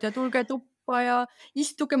õnnelikud ja tulge tuppa ja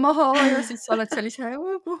istuge maha ja siis sa oled seal ise,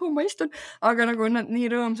 kuhu ma istun, aga nagu nad nii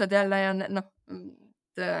rõõmsad jälle ja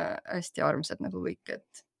hästi armsad nagu kõik,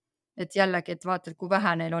 et jällegi, et vaatad, kui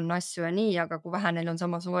vähe neil on asju ja nii, aga kui vähe neil on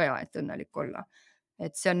samas vaja, et õnnelik olla.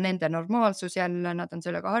 Et see on nende normaalsus jälle, nad on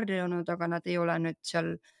sellega harjunud, aga nad ei ole nüüd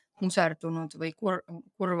seal muserdunud või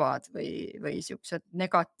kurvad või siuksed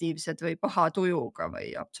negatiivsed või paha tujuga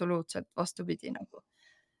või absoluutselt vastupidi nagu.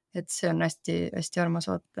 Et see on hästi, hästi armas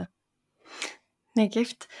vaata. Nii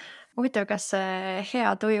kihvt. Huvitav, kas see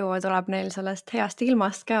hea tuju tuleb neil sellest heast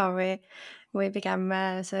ilmast ka või pigem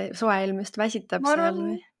see soe ilm just väsitab Ma seal arvan,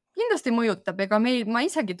 või? kindlasti mõjutab, ega ma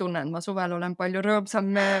isegi tunnen, et ma suvel olen palju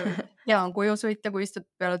rõõmsam. Hea on koju sõita, kui istud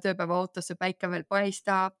peale tööpäeva autosse, päike veel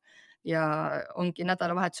paistab ja ongi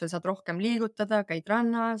nädalavahetusel saad rohkem liigutada, käid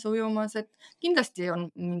rannas, ujumas, et kindlasti on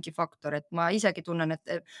mingi faktor, et ma isegi tunnen,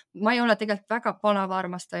 et ma ei ole tegelikult väga palava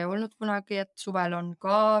armastaja olnud kunagi, et suvel on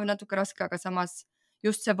ka natuke raske, aga samas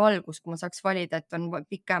just see valgus, kui ma saaks valida, et on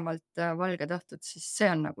pikemalt valged õhtud, siis see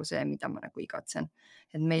on nagu see, mida ma nagu igatsen.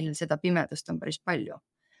 Et meil seda pimedust on päris palju.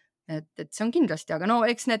 Et see on kindlasti, aga no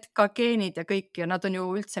eks need ka geenid ja kõik ja nad on ju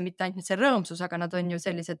üldse mitte ainult see rõõmsus, aga nad on ju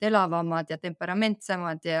sellised elavamad ja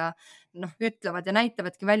temperamentsemad ja noh, ütlevad ja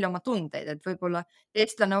näitavadki välja oma tundeid, et võib-olla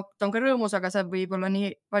eestlane on ka rõõmus, aga sa võib-olla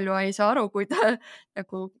nii palju ei saa aru, kui ta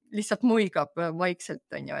nagu lihtsalt muigab vaikselt,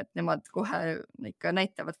 on ju, et nemad kohe ikka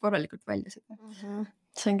näitavad korralikult välja seda.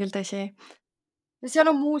 See on küll tõsi. Ja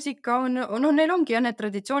seal on muusika, no neil ongi jah need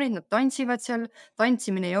traditsioonid, nad tantsivad seal.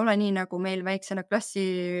 Tantsimine ei ole nii nagu meil väiksena klassi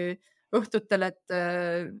õhtutel, et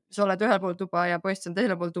sa oled ühel pool tuba ja poiss on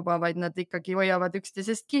teisel pool tuba, vaid nad ikkagi hoiavad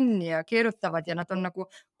üksteisest kinni ja keerutavad ja nad on nagu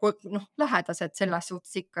lähedased selles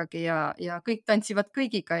suhtes ikkagi ja kõik tantsivad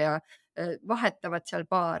kõigiga ja vahetavad seal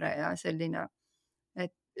paare ja selline,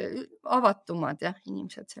 et avatumad jah,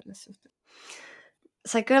 inimesed selles suhtes.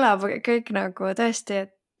 See kõlab kõik nagu tõesti,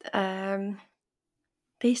 et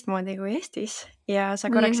teistmoodi kui Eestis ja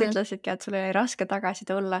sa korraks ütlesidki, et sul oli raske tagasi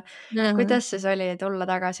tulla. Kuidas siis oli tulla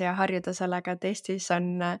tagasi ja harjuda sellega, et Eestis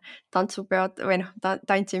on tantsupeod või noh,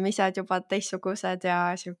 tantsimised juba teistsugused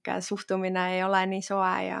ja sihuke suhtumine ei ole nii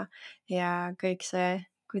soe ja kõik see,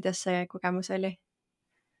 kuidas see kogemus oli?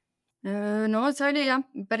 No see oli jah,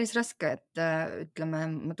 päris raske, et ütleme,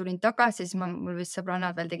 ma tulin tagasi, siis mul vist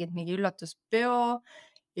sõbrannad veel tegid mingi üllatuspeo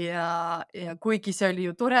ja kuigi see oli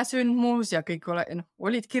ju tore sündmus ja kõik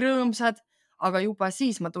olidki rõõmsad, aga juba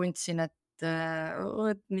siis ma tundsin, et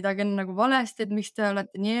midagi on nagu valesti, et miks te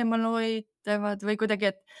olete nii eemalhoidvad või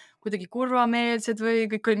kuidagi kurvameelsed või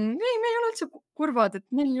kõik oli, ei, me ei ole üldse kurvad, et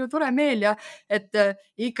meil on ju tore meel ja et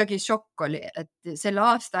ikkagi šokk oli, et selle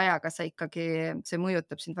aasta ajaga see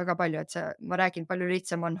mõjutab sind väga palju, et ma räägin, palju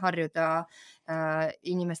lihtsam on harjuda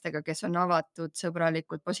inimestega, kes on avatud,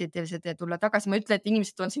 sõbralikud, positiivsed ja tulla tagasi. Ma ütlen, et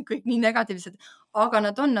inimesed on siin kõik nii negatiivsed, aga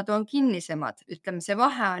nad on kinnisemad. Ütleme, see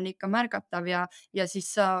vahe on ikka märgatav ja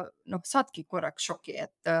siis sa saadki korraks šoki,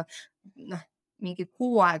 et mingi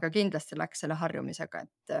kuu aega kindlasti läks selle harjumisega,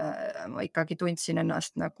 et ma ikkagi tundsin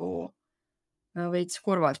ennast nagu veits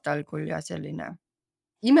kurvalt algul ja selline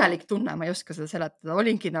imelik tunne, ma ei oska seda seletada,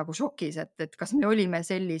 olingi nagu šokis, et kas me olime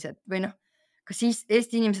sellised või kas siis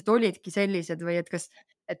Eesti inimesed olidki sellised või et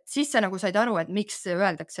siis sa nagu said aru, et miks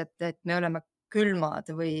öeldakse, et me oleme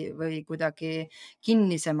külmad või kuidagi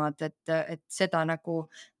kinnisemad, et seda nagu,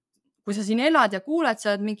 kui sa siin elad ja kuuled,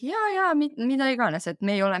 sa oled mingi mida iganes, et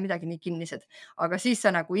me ei ole midagi nii kinnised, aga siis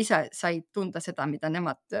sa nagu ise said tunda seda, mida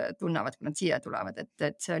nemad tunnevad, kui nad siia tulevad,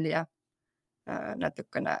 et see oli jah,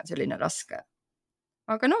 natukene selline raske.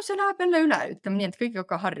 Aga see läheb jälle üle, ütleme nii, et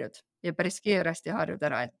kõigega harjud ja päris kiiresti harjud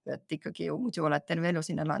ära, et ikkagi ju muidu oled terve elu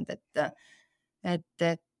siin elanud,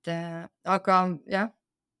 aga jah,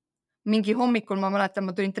 mingi hommikul ma mäletan,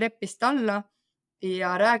 ma tulin trepist alla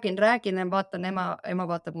ja räägin ja vaatan ema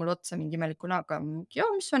vaatab mulle otsa mingi imeliku näoga,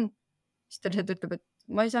 mis on? Siis ta lihtsalt ütleb, et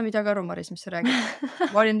ma ei saa midagi aru, Maris, mis sa räägid.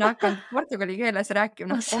 Ma olin hakanud portugali keeles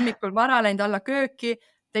rääkima, hommikul vara läinud alla kööki,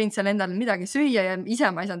 teinud seal endale midagi süüa ja ise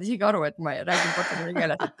ma ei saanud isegi aru, et ma räägin portugali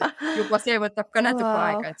keeles, et juba see võtab ka natuke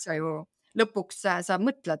aega, et sa ju lõpuks sa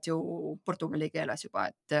mõtled ju portugali keeles juba,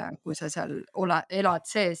 et kui sa seal elad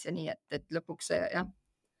sees ja nii, et lõpuks see jah,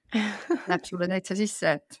 läheb sulle täitsa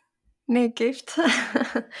sisse, et Nii kihvt.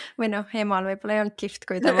 Või emal võib-olla ei olnud kihvt,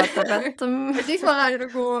 kui ta vaatab, et ja siis ma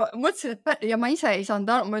nagu mõtlesin, et ja ma ise ei saanud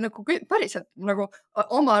aru, ma nagu päriselt nagu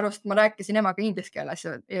oma arust ma rääkisin emaga inglise keeles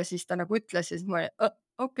ja siis ta nagu ütles ja siis ma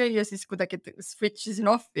okei, ja siis kuidagi switch isin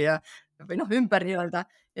off'i või ümber nii-öelda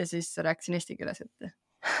ja siis rääkisin eesti keeles,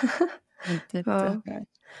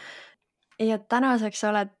 ja tänaseks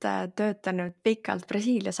oled töötanud pikalt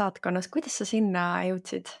Brasiilia saatkonnas. Kuidas sa sinna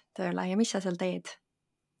jõudsid tööle ja mis sa seal teed?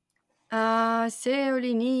 See oli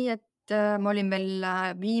nii, et ma olin veel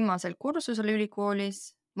viimasel kursusel ülikoolis.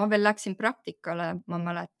 Ma veel läksin praktikale, ma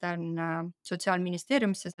mäletan,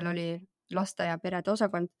 Sotsiaalministeeriumisse, seal oli laste ja perede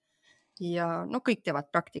osakond ja kõik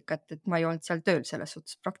teevad praktikat, et ma ei olnud seal tööl selles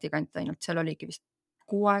suhtes praktikant ainult, seal oligi vist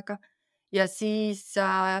 6 aega ja siis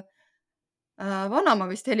vanaema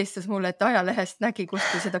vist helistas mulle, et ajalehest nägi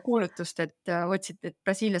kuskil seda kuulutust, et otsiti, et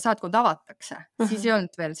Brasiilia saatkond avatakse, siis ei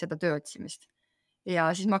olnud veel seda töö otsimist.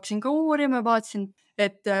 Ja siis ma hakkasin ka uurima, vaatasin,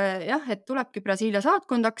 et jah, et tulebki Brasiilia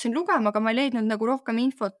saatkond, hakkasin lugema, aga ma ei leidnud nagu rohkem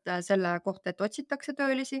infot selle kohta, et otsitakse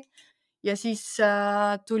töölisi. Ja siis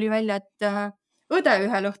tuli välja, et õde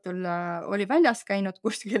ühel õhtul oli väljas käinud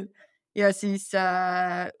kuskil ja siis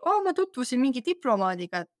ma tutvusin mingi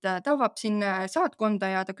diplomaadiga, et ta avab siin saatkonda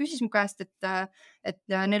ja ta küsis mu käest, et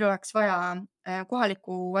neil oleks vaja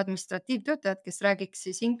kohalikku administratiivtöötajat, kes räägiks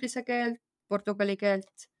siis inglise keelt, portugali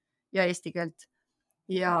keelt ja eesti keelt.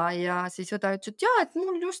 Ja siis õde ütles, et jaa, et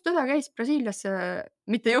mul just õde käis Brasiilias,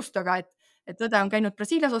 mitte just, aga et õde on käinud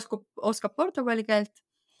Brasiilias, oskab portugali keelt.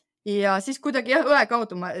 Ja siis kuidagi jah, õe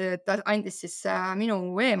kaudu ta andis siis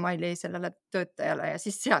minu emaili sellele töötajale ja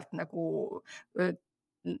siis sealt nagu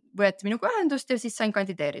võeti minuga ühendust ja siis sain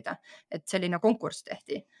kandideerida. Et selline konkurss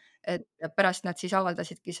tehti. Et pärast nad siis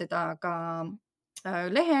avaldasidki seda ka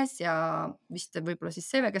lehes ja vist võib-olla siis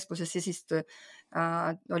CV keskuses ja siis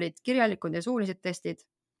olid kirjalikud ja suulised testid.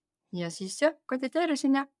 Ja siis jah,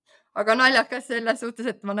 kandideerisin ja aga naljakas selles suhtes,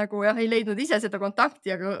 et ma nagu jah, ei leidnud ise seda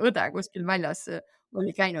kontakti, aga õde kuskil väljas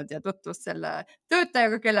oli käinud ja tutvus selle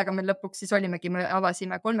töötajaga, kellega me lõpuks siis olimegi, me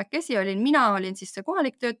avasime kolmekesi, mina olin siis see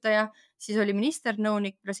kohalik töötaja, siis oli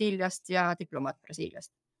ministernõunik Brasiiliast ja diplomaat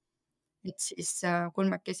Brasiiliast. Et siis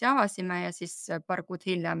kolmekesi avasime ja siis paar kuud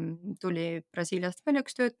hiljem tuli Brasiiliast veel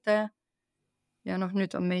üks töötaja. Ja noh,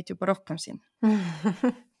 nüüd on meid juba rohkem siin.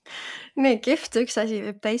 Nii kihvt, üks asi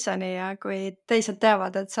viib teiseni ja kui teised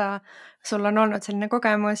teavad, et sul on olnud selline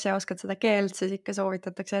kogemus ja oskad seda keelt, siis ikka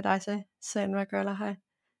soovitatakse edasi. See on väga lahe.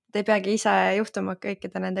 Te ei peagi ise juhtuma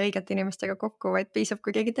kõikide nende õigete inimestega kokku, vaid piisab,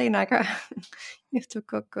 kui keegi teine ka juhtub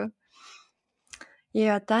kokku.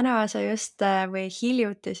 Ja täna sa just või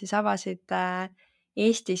hiljuti siis avasid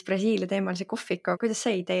Eestis Brasiilia teemalise kohviku. Kuidas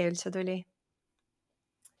see idee üldse tuli?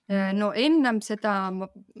 No ennem seda ma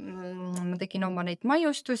tegin oma neid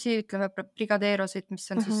maiustusi, ütleme brigadeerosid, mis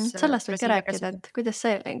on siis Sellest võid ka Brasiilia rääkida, et kuidas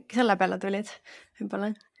selle peale tulid võib-olla?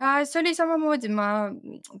 See oli samamoodi, ma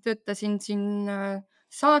töötasin siin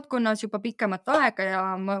saatkonnas juba pikemat aega ja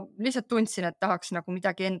ma lihtsalt tundsin, et tahaks nagu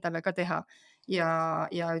midagi endale ka teha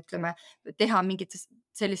ja ütleme, teha mingit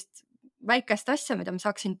sellist väikest asja, mida ma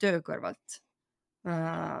saaksin töö kõrvalt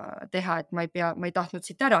teha, et ma ei tahtnud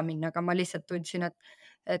siit ära minna, aga ma lihtsalt tundsin,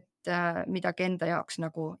 et midagi enda jaoks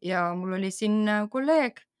nagu ja mul oli siin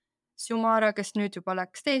kolleeg, kes nüüd juba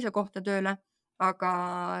läks teise kohta tööle, aga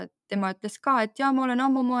tema ütles ka, et jaa, ma olen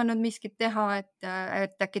ammu mõelnud miskit teha,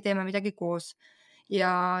 et äkki teeme midagi koos.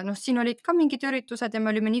 Ja noh, siin olid ka mingid üritused ja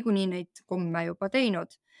me olime niikuinii neid komme juba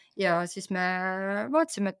teinud ja siis me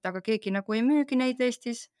vaatasime, et aga keegi nagu ei müügi neid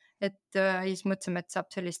Eestis. Et siis mõtlesime, et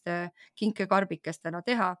saab selliste kinkekarbikestena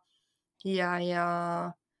teha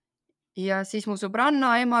ja siis mu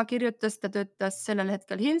sõbranna ema kirjutas, ta töötas sellel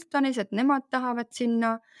hetkel Hiltonis, et nemad tahavad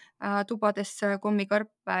sinna tubadesse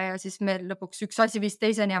kommikarpe ja siis meil lõpuks üks asi viis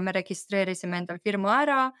teiseni ja me registreerisime endal firma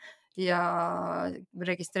ära ja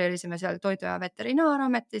registreerisime seal Toidu- ja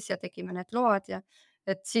Veterinaarametis ja tegime need load ja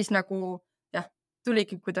et siis nagu jah,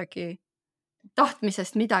 tuligi kuidagi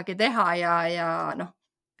tahtmisest midagi teha ja noh,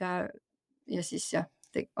 ja siis jah,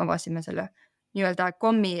 avasime selle nii-öelda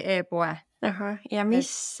kommi e-poe. Ahah, ja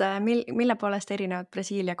mille poolest erinevad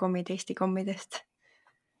Brasiilia kommid Eesti kommidest?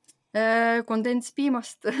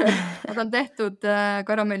 Kondentspiimast. Nad on tehtud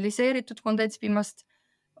karamelliseeritud kondentspiimast.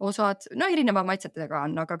 Osad, no erineva maitsetega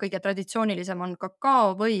on, aga kõige traditsioonilisem on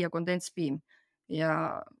kakao, või ja kondentspiim ja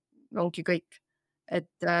ongi kõik.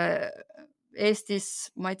 Et Eestis,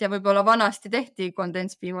 ma ei tea, võib-olla vanasti tehti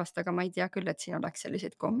kondentspiimast, aga ma ei tea küll, et siin oleks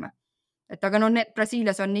selliseid komme. Et aga no need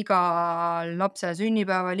Brasiilias on igal lapse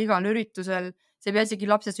sünnipäeval, igal üritusel, see ei pea isegi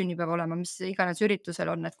lapse sünnipäev olema, mis iganes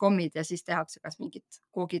üritusel on need kommid ja siis tehakse kas mingid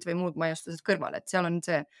koogid või muud maiustused kõrval, et seal on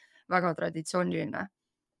see väga traditsiooniline.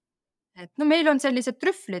 Et no meil on sellised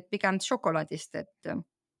trühvlid pigem šokolaadist, et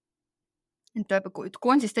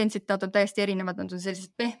konsistentsid nad on täiesti erinevad, nad on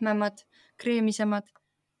sellised pehmemad, kreemisemad.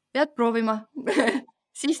 Pead proovima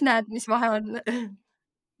siis näed, mis vahe on.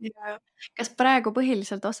 Ja kas praegu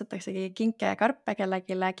põhiliselt ostetaksegi kinke ja karpe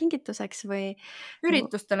kellegile kingituseks või?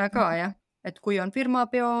 Üritustele ka jah, et kui on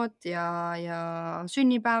firmapeod ja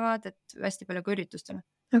sünnipäevad, et hästi palju ka üritustele.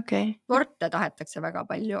 Okei. Torte tahetakse väga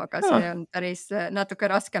palju, aga see on päris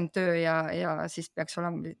natuke raskem töö ja siis peaks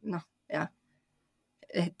olema noh, jah.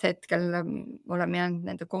 Et hetkel oleme jäänud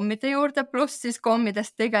nende kommide juurde, pluss siis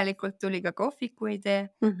kommidest tegelikult tuli ka kohviku idee.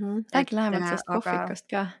 Räägi lähemalt sellest kohvikust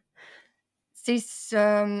ka. Siis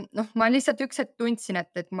noh, ma lihtsalt üks hetk tundsin,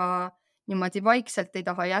 et ma niimoodi vaikselt ei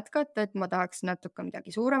taha jätkata, et ma tahaks natuke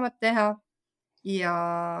midagi suuremat teha ja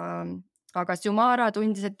aga Sumara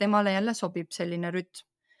tundis, et temale jälle sobib selline rütm,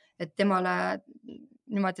 et temale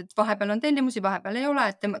niimoodi, et vahepeal on tellimusi, vahepeal ei ole,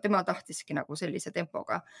 et tema tahtiski nagu sellise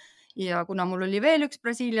tempoga. Ja kuna mul oli veel üks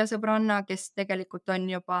Brasiilia sõbranna, kes tegelikult on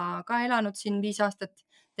juba ka elanud siin 5 aastat,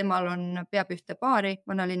 temal peab ühte baari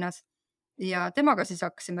vanalinnas ja temaga siis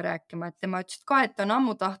hakkasime rääkima, et tema ütles ka, et ta on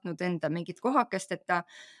ammu tahtnud enda mingit kohakest, et ta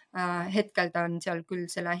hetkel ta on seal küll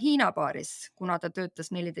selle Hiina baaris, kuna ta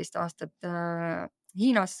töötas 14 aastat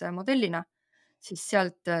Hiinas modellina, siis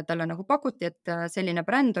sealt talle nagu pakuti, et selline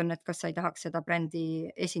bränd on, et kas sa ei tahaks seda brändi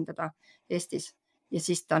esindada Eestis. Ja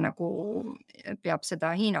siis ta nagu peab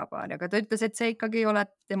seda Hiina baari, aga ta ütles, et see ikkagi ei ole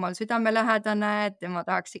temal südamelähedane, et tema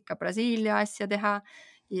tahaks ikka Brasiilia asja teha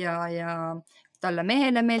ja talle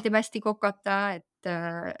mehele meeldib hästi kokata,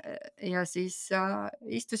 ja siis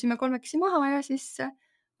istusime kolmekesi maha ja siis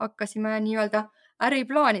hakkasime nii-öelda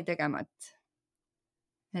äriplaani tegema,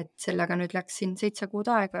 et sellega nüüd läks siin 7 kuud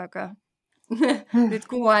aega, aga nüüd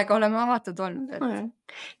kuu aega oleme avatud olnud, et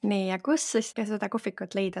Nii, ja kus siis seda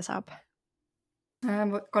kohvikut leida saab?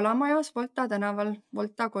 Kalamajas Volta tänaval,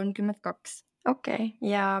 Volta 32. Okei,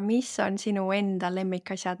 ja mis on sinu enda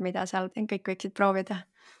lemmikasjad, mida seal kõik võiksid proovida?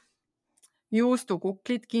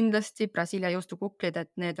 Juustukuklid kindlasti, Brasiilia juustukuklid,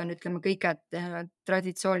 et need on, ütleme, kõige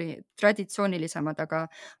traditsioonilisemad,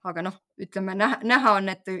 aga noh, ütleme, näha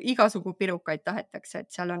on, et igasugu pirukaid tahetakse,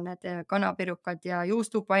 et seal on need kanapirukad ja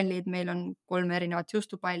juustupallid, meil on 3 erinevat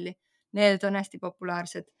juustupalli, need on hästi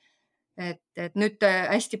populaarsed. Et nüüd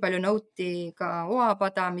hästi palju nõuti ka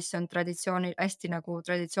oapada, mis on hästi nagu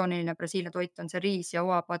traditsiooniline Brasiilia toit on see riis ja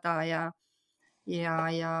oapada ja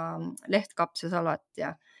lehtkapsasalat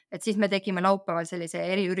ja et siis me tegime laupäeval sellise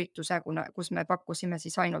eriürituse, kus me pakkusime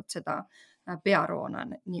siis ainult seda pearoona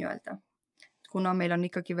nii-öelda. Kuna meil on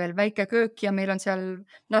ikkagi veel väike köök ja meil on seal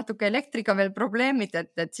natuke elektriga veel probleemid,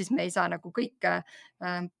 et siis me ei saa nagu kõike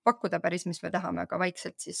pakkuda päris, mis me tahame, aga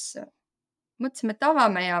vaikselt siis mõtlesime, et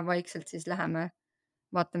avame ja vaikselt siis läheme,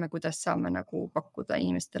 vaatame, kuidas saame nagu pakkuda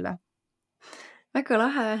inimestele. Väga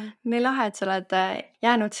lahe, nii lahe, et sa oled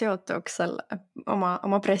jäänud seotuks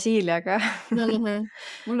oma Brasiiliaga.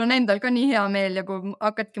 Mul on endal ka nii hea meel ja kui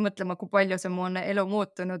hakkadki mõtlema, kui palju see mu elu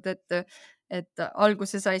muutunud, et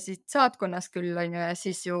alguse sai siit saatkonnas küll, on ju, ja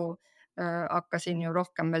siis ju hakkasin ju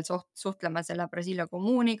rohkem veel suhtlema selle Brasiilia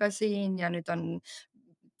kommuuniga siin ja nüüd on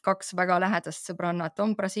 2 väga lähedast sõbrannat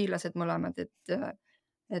on brasiillased mõlemad,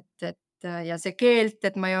 et ja see keelt,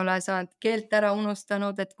 et ma ei ole saanud keelt ära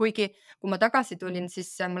unustanud, et kuigi kui ma tagasi tulin, siis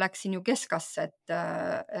ma läksin ju keskasse,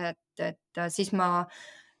 et siis ma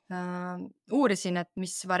uurisin, et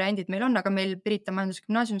mis variandid meil on, aga meil Pirita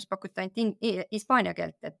majandusgümnaasiumis pakuti ainult hispaania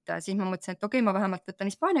keelt, et siis ma mõtlesin, et okei, ma vähemalt võtan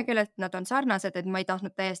hispaania keelelt, nad on sarnased, et ma ei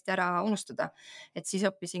tahtnud täiesti ära unustada. Et siis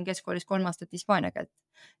õppisin keskkoolis 3 aastat hispaania keelt.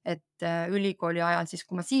 Et ülikooli ajal siis,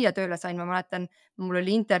 kui ma siia tööle sain, ma mäletan, mul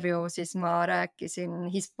oli intervjuu, siis ma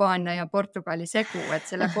rääkisin hispaania ja portugali segu,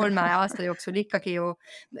 et selle 3 aasta jooksul ikkagi ju,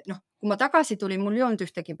 noh, kui ma tagasi tulin, mul ei olnud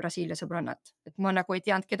ühtegi Brasiilia sõbrannat, et ma nagu ei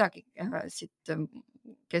teadnud kedagi siit,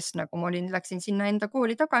 kes nagu ma läksin sinna enda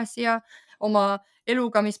kooli tagasi ja oma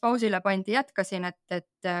eluga, mis pausile pandi, jätkasin,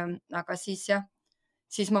 aga siis jah,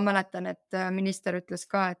 siis ma mäletan, et minister ütles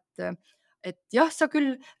ka, et jah, sa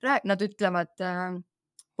küll nad ütlevad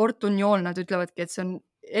portunjool, nad ütlevadki, et see on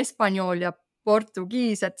espanjool ja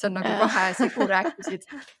portugiis, et see on nagu 2 segu rääkisid.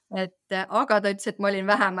 Aga ta ütles, et ma olin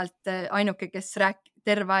vähemalt ainuke, kes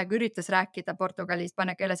terve aeg üritas rääkida portugali,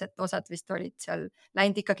 hispaania keeles, et osad vist olid seal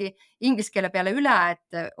läinud ikkagi inglise keele peale üle,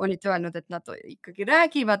 et olid öelnud, et nad ikkagi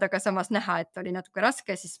räägivad, aga samas näha, et oli natuke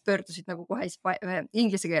raske, siis pöördusid nagu kohe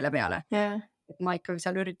inglise keele peale. Yeah. Et ma ikkagi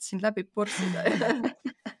seal üritasin läbi purssida.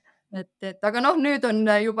 Aga noh, nüüd on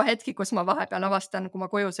juba hetki, kus ma vahepeal avastan, kui ma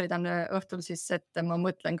koju sõidan õhtul, siis et ma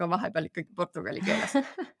mõtlen ka vahepeal ikkagi portugali keeles.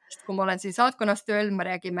 Sest kui ma olen siin saatkonnas tööl, me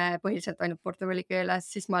räägime põhiliselt ainult portugali keeles,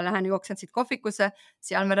 siis ma jooksen siit kohvikusse,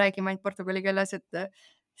 seal me räägime ainult portugali keeles, et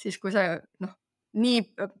siis kui sa nii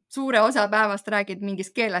suure osa päevast räägid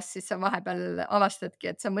mingis keeles, siis sa vahepeal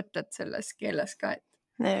avastadki, et sa mõtled selles keeles ka,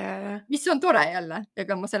 et mis on tore jälle,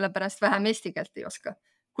 ega ma sellepärast vähem eesti keelt ei oska.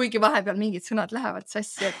 Kuigi vahepeal mingid sõnad lähevad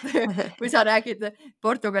sassi, et kui sa räägid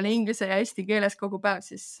portugali, inglise ja eesti keeles kogu päev,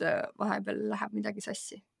 siis vahepeal läheb midagi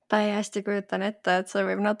sassi. Täiesti kujutan ette, et see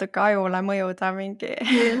võib natuke ajule mõjuda mingi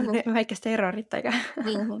väikeste erroritega.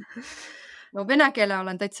 No vene keele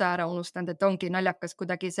olen täitsa ära unustanud, et ongi naljakas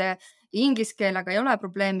kuidagi see inglise keelega ei ole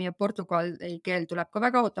probleemi ja portugali keel tuleb ka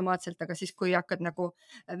väga automaatselt, aga siis, kui hakkad nagu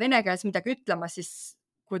vene keeles midagi ütlema, siis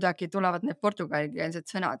kuidagi tulevad need portugalikeelsed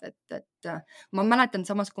sõnad, et ma mäletan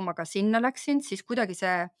samas, kui ma ka sinna läksin, siis kuidagi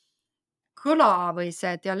see kõla või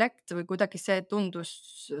see dialekt või kuidagi see tundus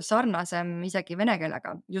sarnasem isegi vene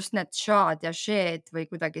keelega. Just need šad ja šeed või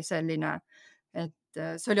kuidagi selline et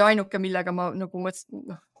see oli ainuke, millega ma nagu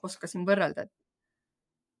oskasin võrrelda, et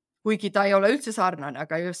kuigi ta ei ole üldse sarnane,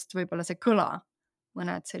 aga just võib-olla see kõla,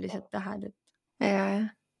 mõned sellised tähed, et jah.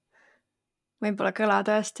 Võib-olla kõla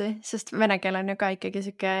tõesti, sest vene keel on ju ka ikkagi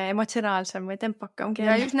sihuke emotsionaalsem või tempokam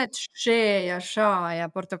ja keel. just need she ja sha ja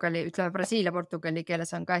portugali, ütleme Brasiilia portugali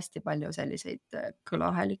keeles on ka hästi palju selliseid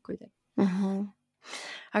kõlahelikuid.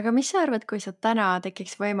 Aga mis sa arvad, kui sa täna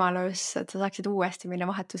tekiks võimalus, et sa saaksid uuesti minna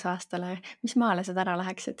vahetusaastale, mis maale sa täna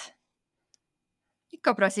läheksid?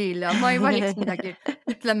 Ikka Brasiilia, ma ei valiks midagi.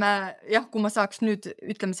 Ütleme jah, kui ma saaks nüüd,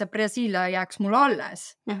 ütleme see Brasiilia jääks mulle alles.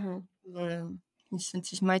 Issand,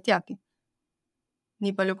 siis ma ei teagi.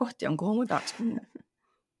 Nii palju kohti on, kuhu ma tahaks minna.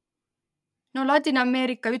 No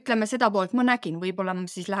Ladina-Ameerika, ütleme seda poolt ma nägin, võib-olla ma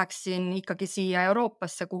siis läheksin ikkagi siia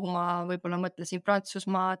Euroopasse, kuhu ma võib-olla mõtlesin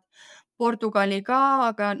Prantsusmaad, Portugali ka,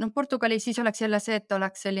 aga Portugali siis oleks jälle see, et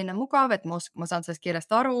oleks selline mugav, et ma saan sellest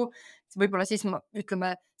keelest aru. Võib-olla siis ma,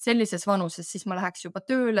 ütleme sellises vanuses, siis ma läheks juba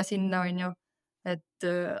tööle sinna, on ju. Et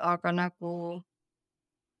aga nagu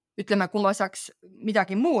ütleme, kui ma saaks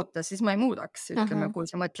midagi muuta, siis ma ei muudaks. Ütleme, kui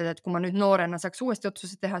sa mõtled, et kui ma nüüd noorena saaks uuesti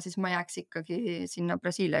otsuse teha, siis ma jääks ikkagi sinna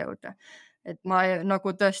Brasiilia juurde. Et ma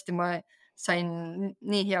nagu tõesti, ma sain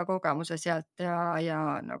nii hea kogemuse sealt ja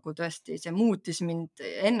nagu tõesti see muutis mind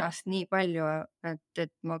ennast nii palju,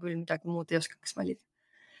 et ma küll midagi muud ei oskaks valida.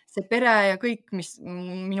 See pere ja kõik, mis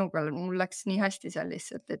minuga, mul läks nii hästi seal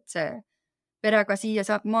lihtsalt, et see perega siia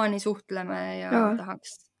maani suhtleme ja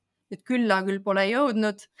tahaks. Et külla küll pole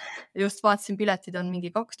jõudnud, just vaatasin, piletid on mingi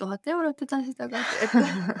 2000 eurot edasi-tagasi, et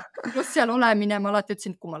pluss seal olemine, ma alati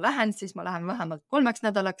ütlesin, et kui ma lähen, siis ma lähen vähemalt 3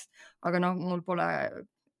 nädalaks, aga mul pole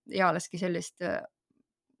ealeski sellist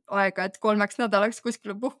aega, et 3 nädalaks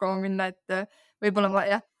kuskile puhkama minna, et võib-olla ma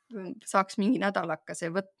saaks mingi nädalakese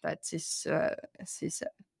võtta, et siis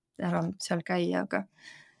ära seal käia, aga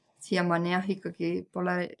siiamaani ikkagi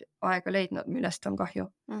pole aega leidnud, millest on kahju.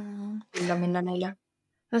 Külla minna neile.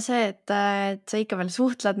 No see, et sa ikka veel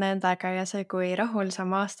suhtled nendega ja see, kui rahul sa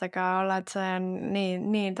oma aastaga oled, see on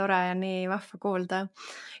nii tore ja nii vahva kuulda.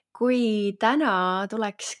 Kui täna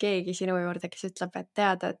tuleks keegi sinu juurde, kes ütleb, et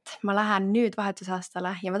tead, et ma lähen nüüd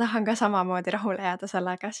vahetusaastale ja ma tahan ka samamoodi rahule jääda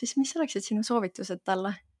sellega, siis mis oleksid sinu soovitused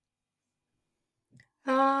talle?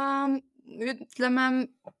 Ütleme,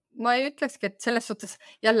 ma ei ülekski, et selles suhtes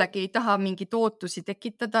jällegi ei taha mingeid ootusi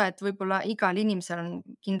tekitada, et võib-olla igal inimesel on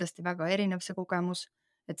kindlasti väga erinev see kogemus.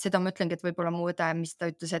 Et seda ma ütlengi, et võib-olla mu õde, mis ta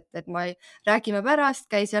ütles, et räägime pärast,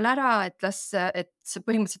 käi seal ära, et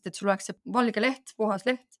põhimõtteliselt, et sul oleks see valge leht, puhas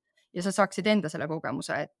leht ja sa saaksid enda selle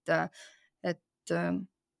kogemuse, et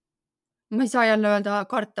ma ei saa jälle öelda,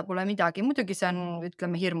 karta pole midagi. Muidugi see on,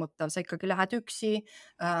 ütleme, hirmutav, sa ikkagi lähed üksi,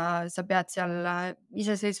 sa pead seal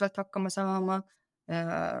iseseisvalt hakkama saama.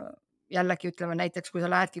 Jällegi ütleme näiteks, kui sa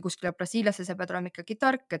lähedki kuskile Brasiiliasse, sa pead olema ikkagi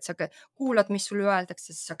tark, et sa kuulad, mis sulle öeldakse,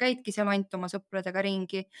 siis sa käidki seal ainult oma sõpradega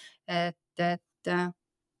ringi, et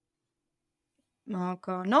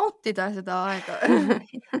aga nautida seda aega.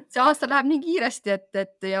 See aasta läheb nii kiiresti,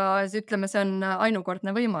 et ja ütleme, see on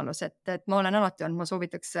ainukordne võimalus, et ma olen alati olnud, ma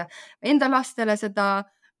soovitaks enda lastele seda,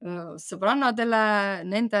 sõbrannadele,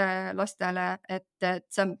 nende lastele, et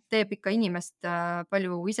see teeb ikka inimest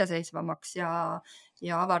palju iseseisvamaks ja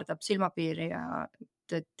avardab silmapiiri ja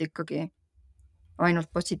et ikkagi ainult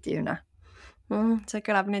positiivne. See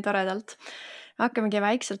kõlab nii toredalt. Hakkamegi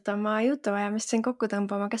vaikselt oma jutuajamist siin kokku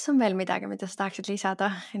tõmbama. Kas on veel midagi, mida sa tahaksid lisada,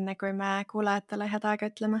 enne kui me kuulajatele head aega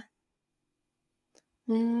ütleme?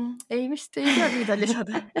 Ei, vist ei teagi, mida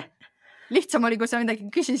lisada. Lihtsam oli, kui sa midagi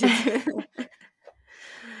küsisid.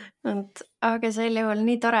 Aga sel juhul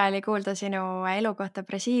nii tore oli kuulda sinu elu kohta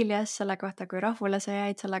Brasiilias, selle kohta, kui rahule sa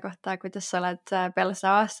jäid, selle kohta, kuidas sa oled peale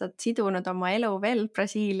seda aastat sidunud oma elu veel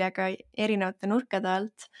Brasiiliaga erinevate nurkade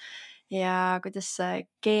alt ja kuidas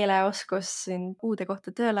keeleoskus sind uude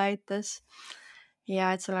kohta tööle aitas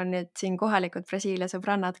ja et sul on nüüd siin kohalikud Brasiilia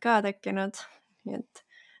sõbrannad ka tekkinud. Nii et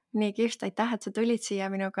nii kihvt, aitäh, et sa tulid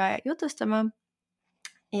siia minuga jutustama.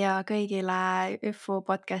 Ja kõigile ÜFU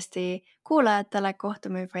podcasti kuulajatele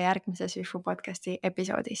kohtume juba järgmises ÜFU podcasti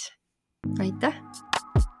episoodis. Aitäh!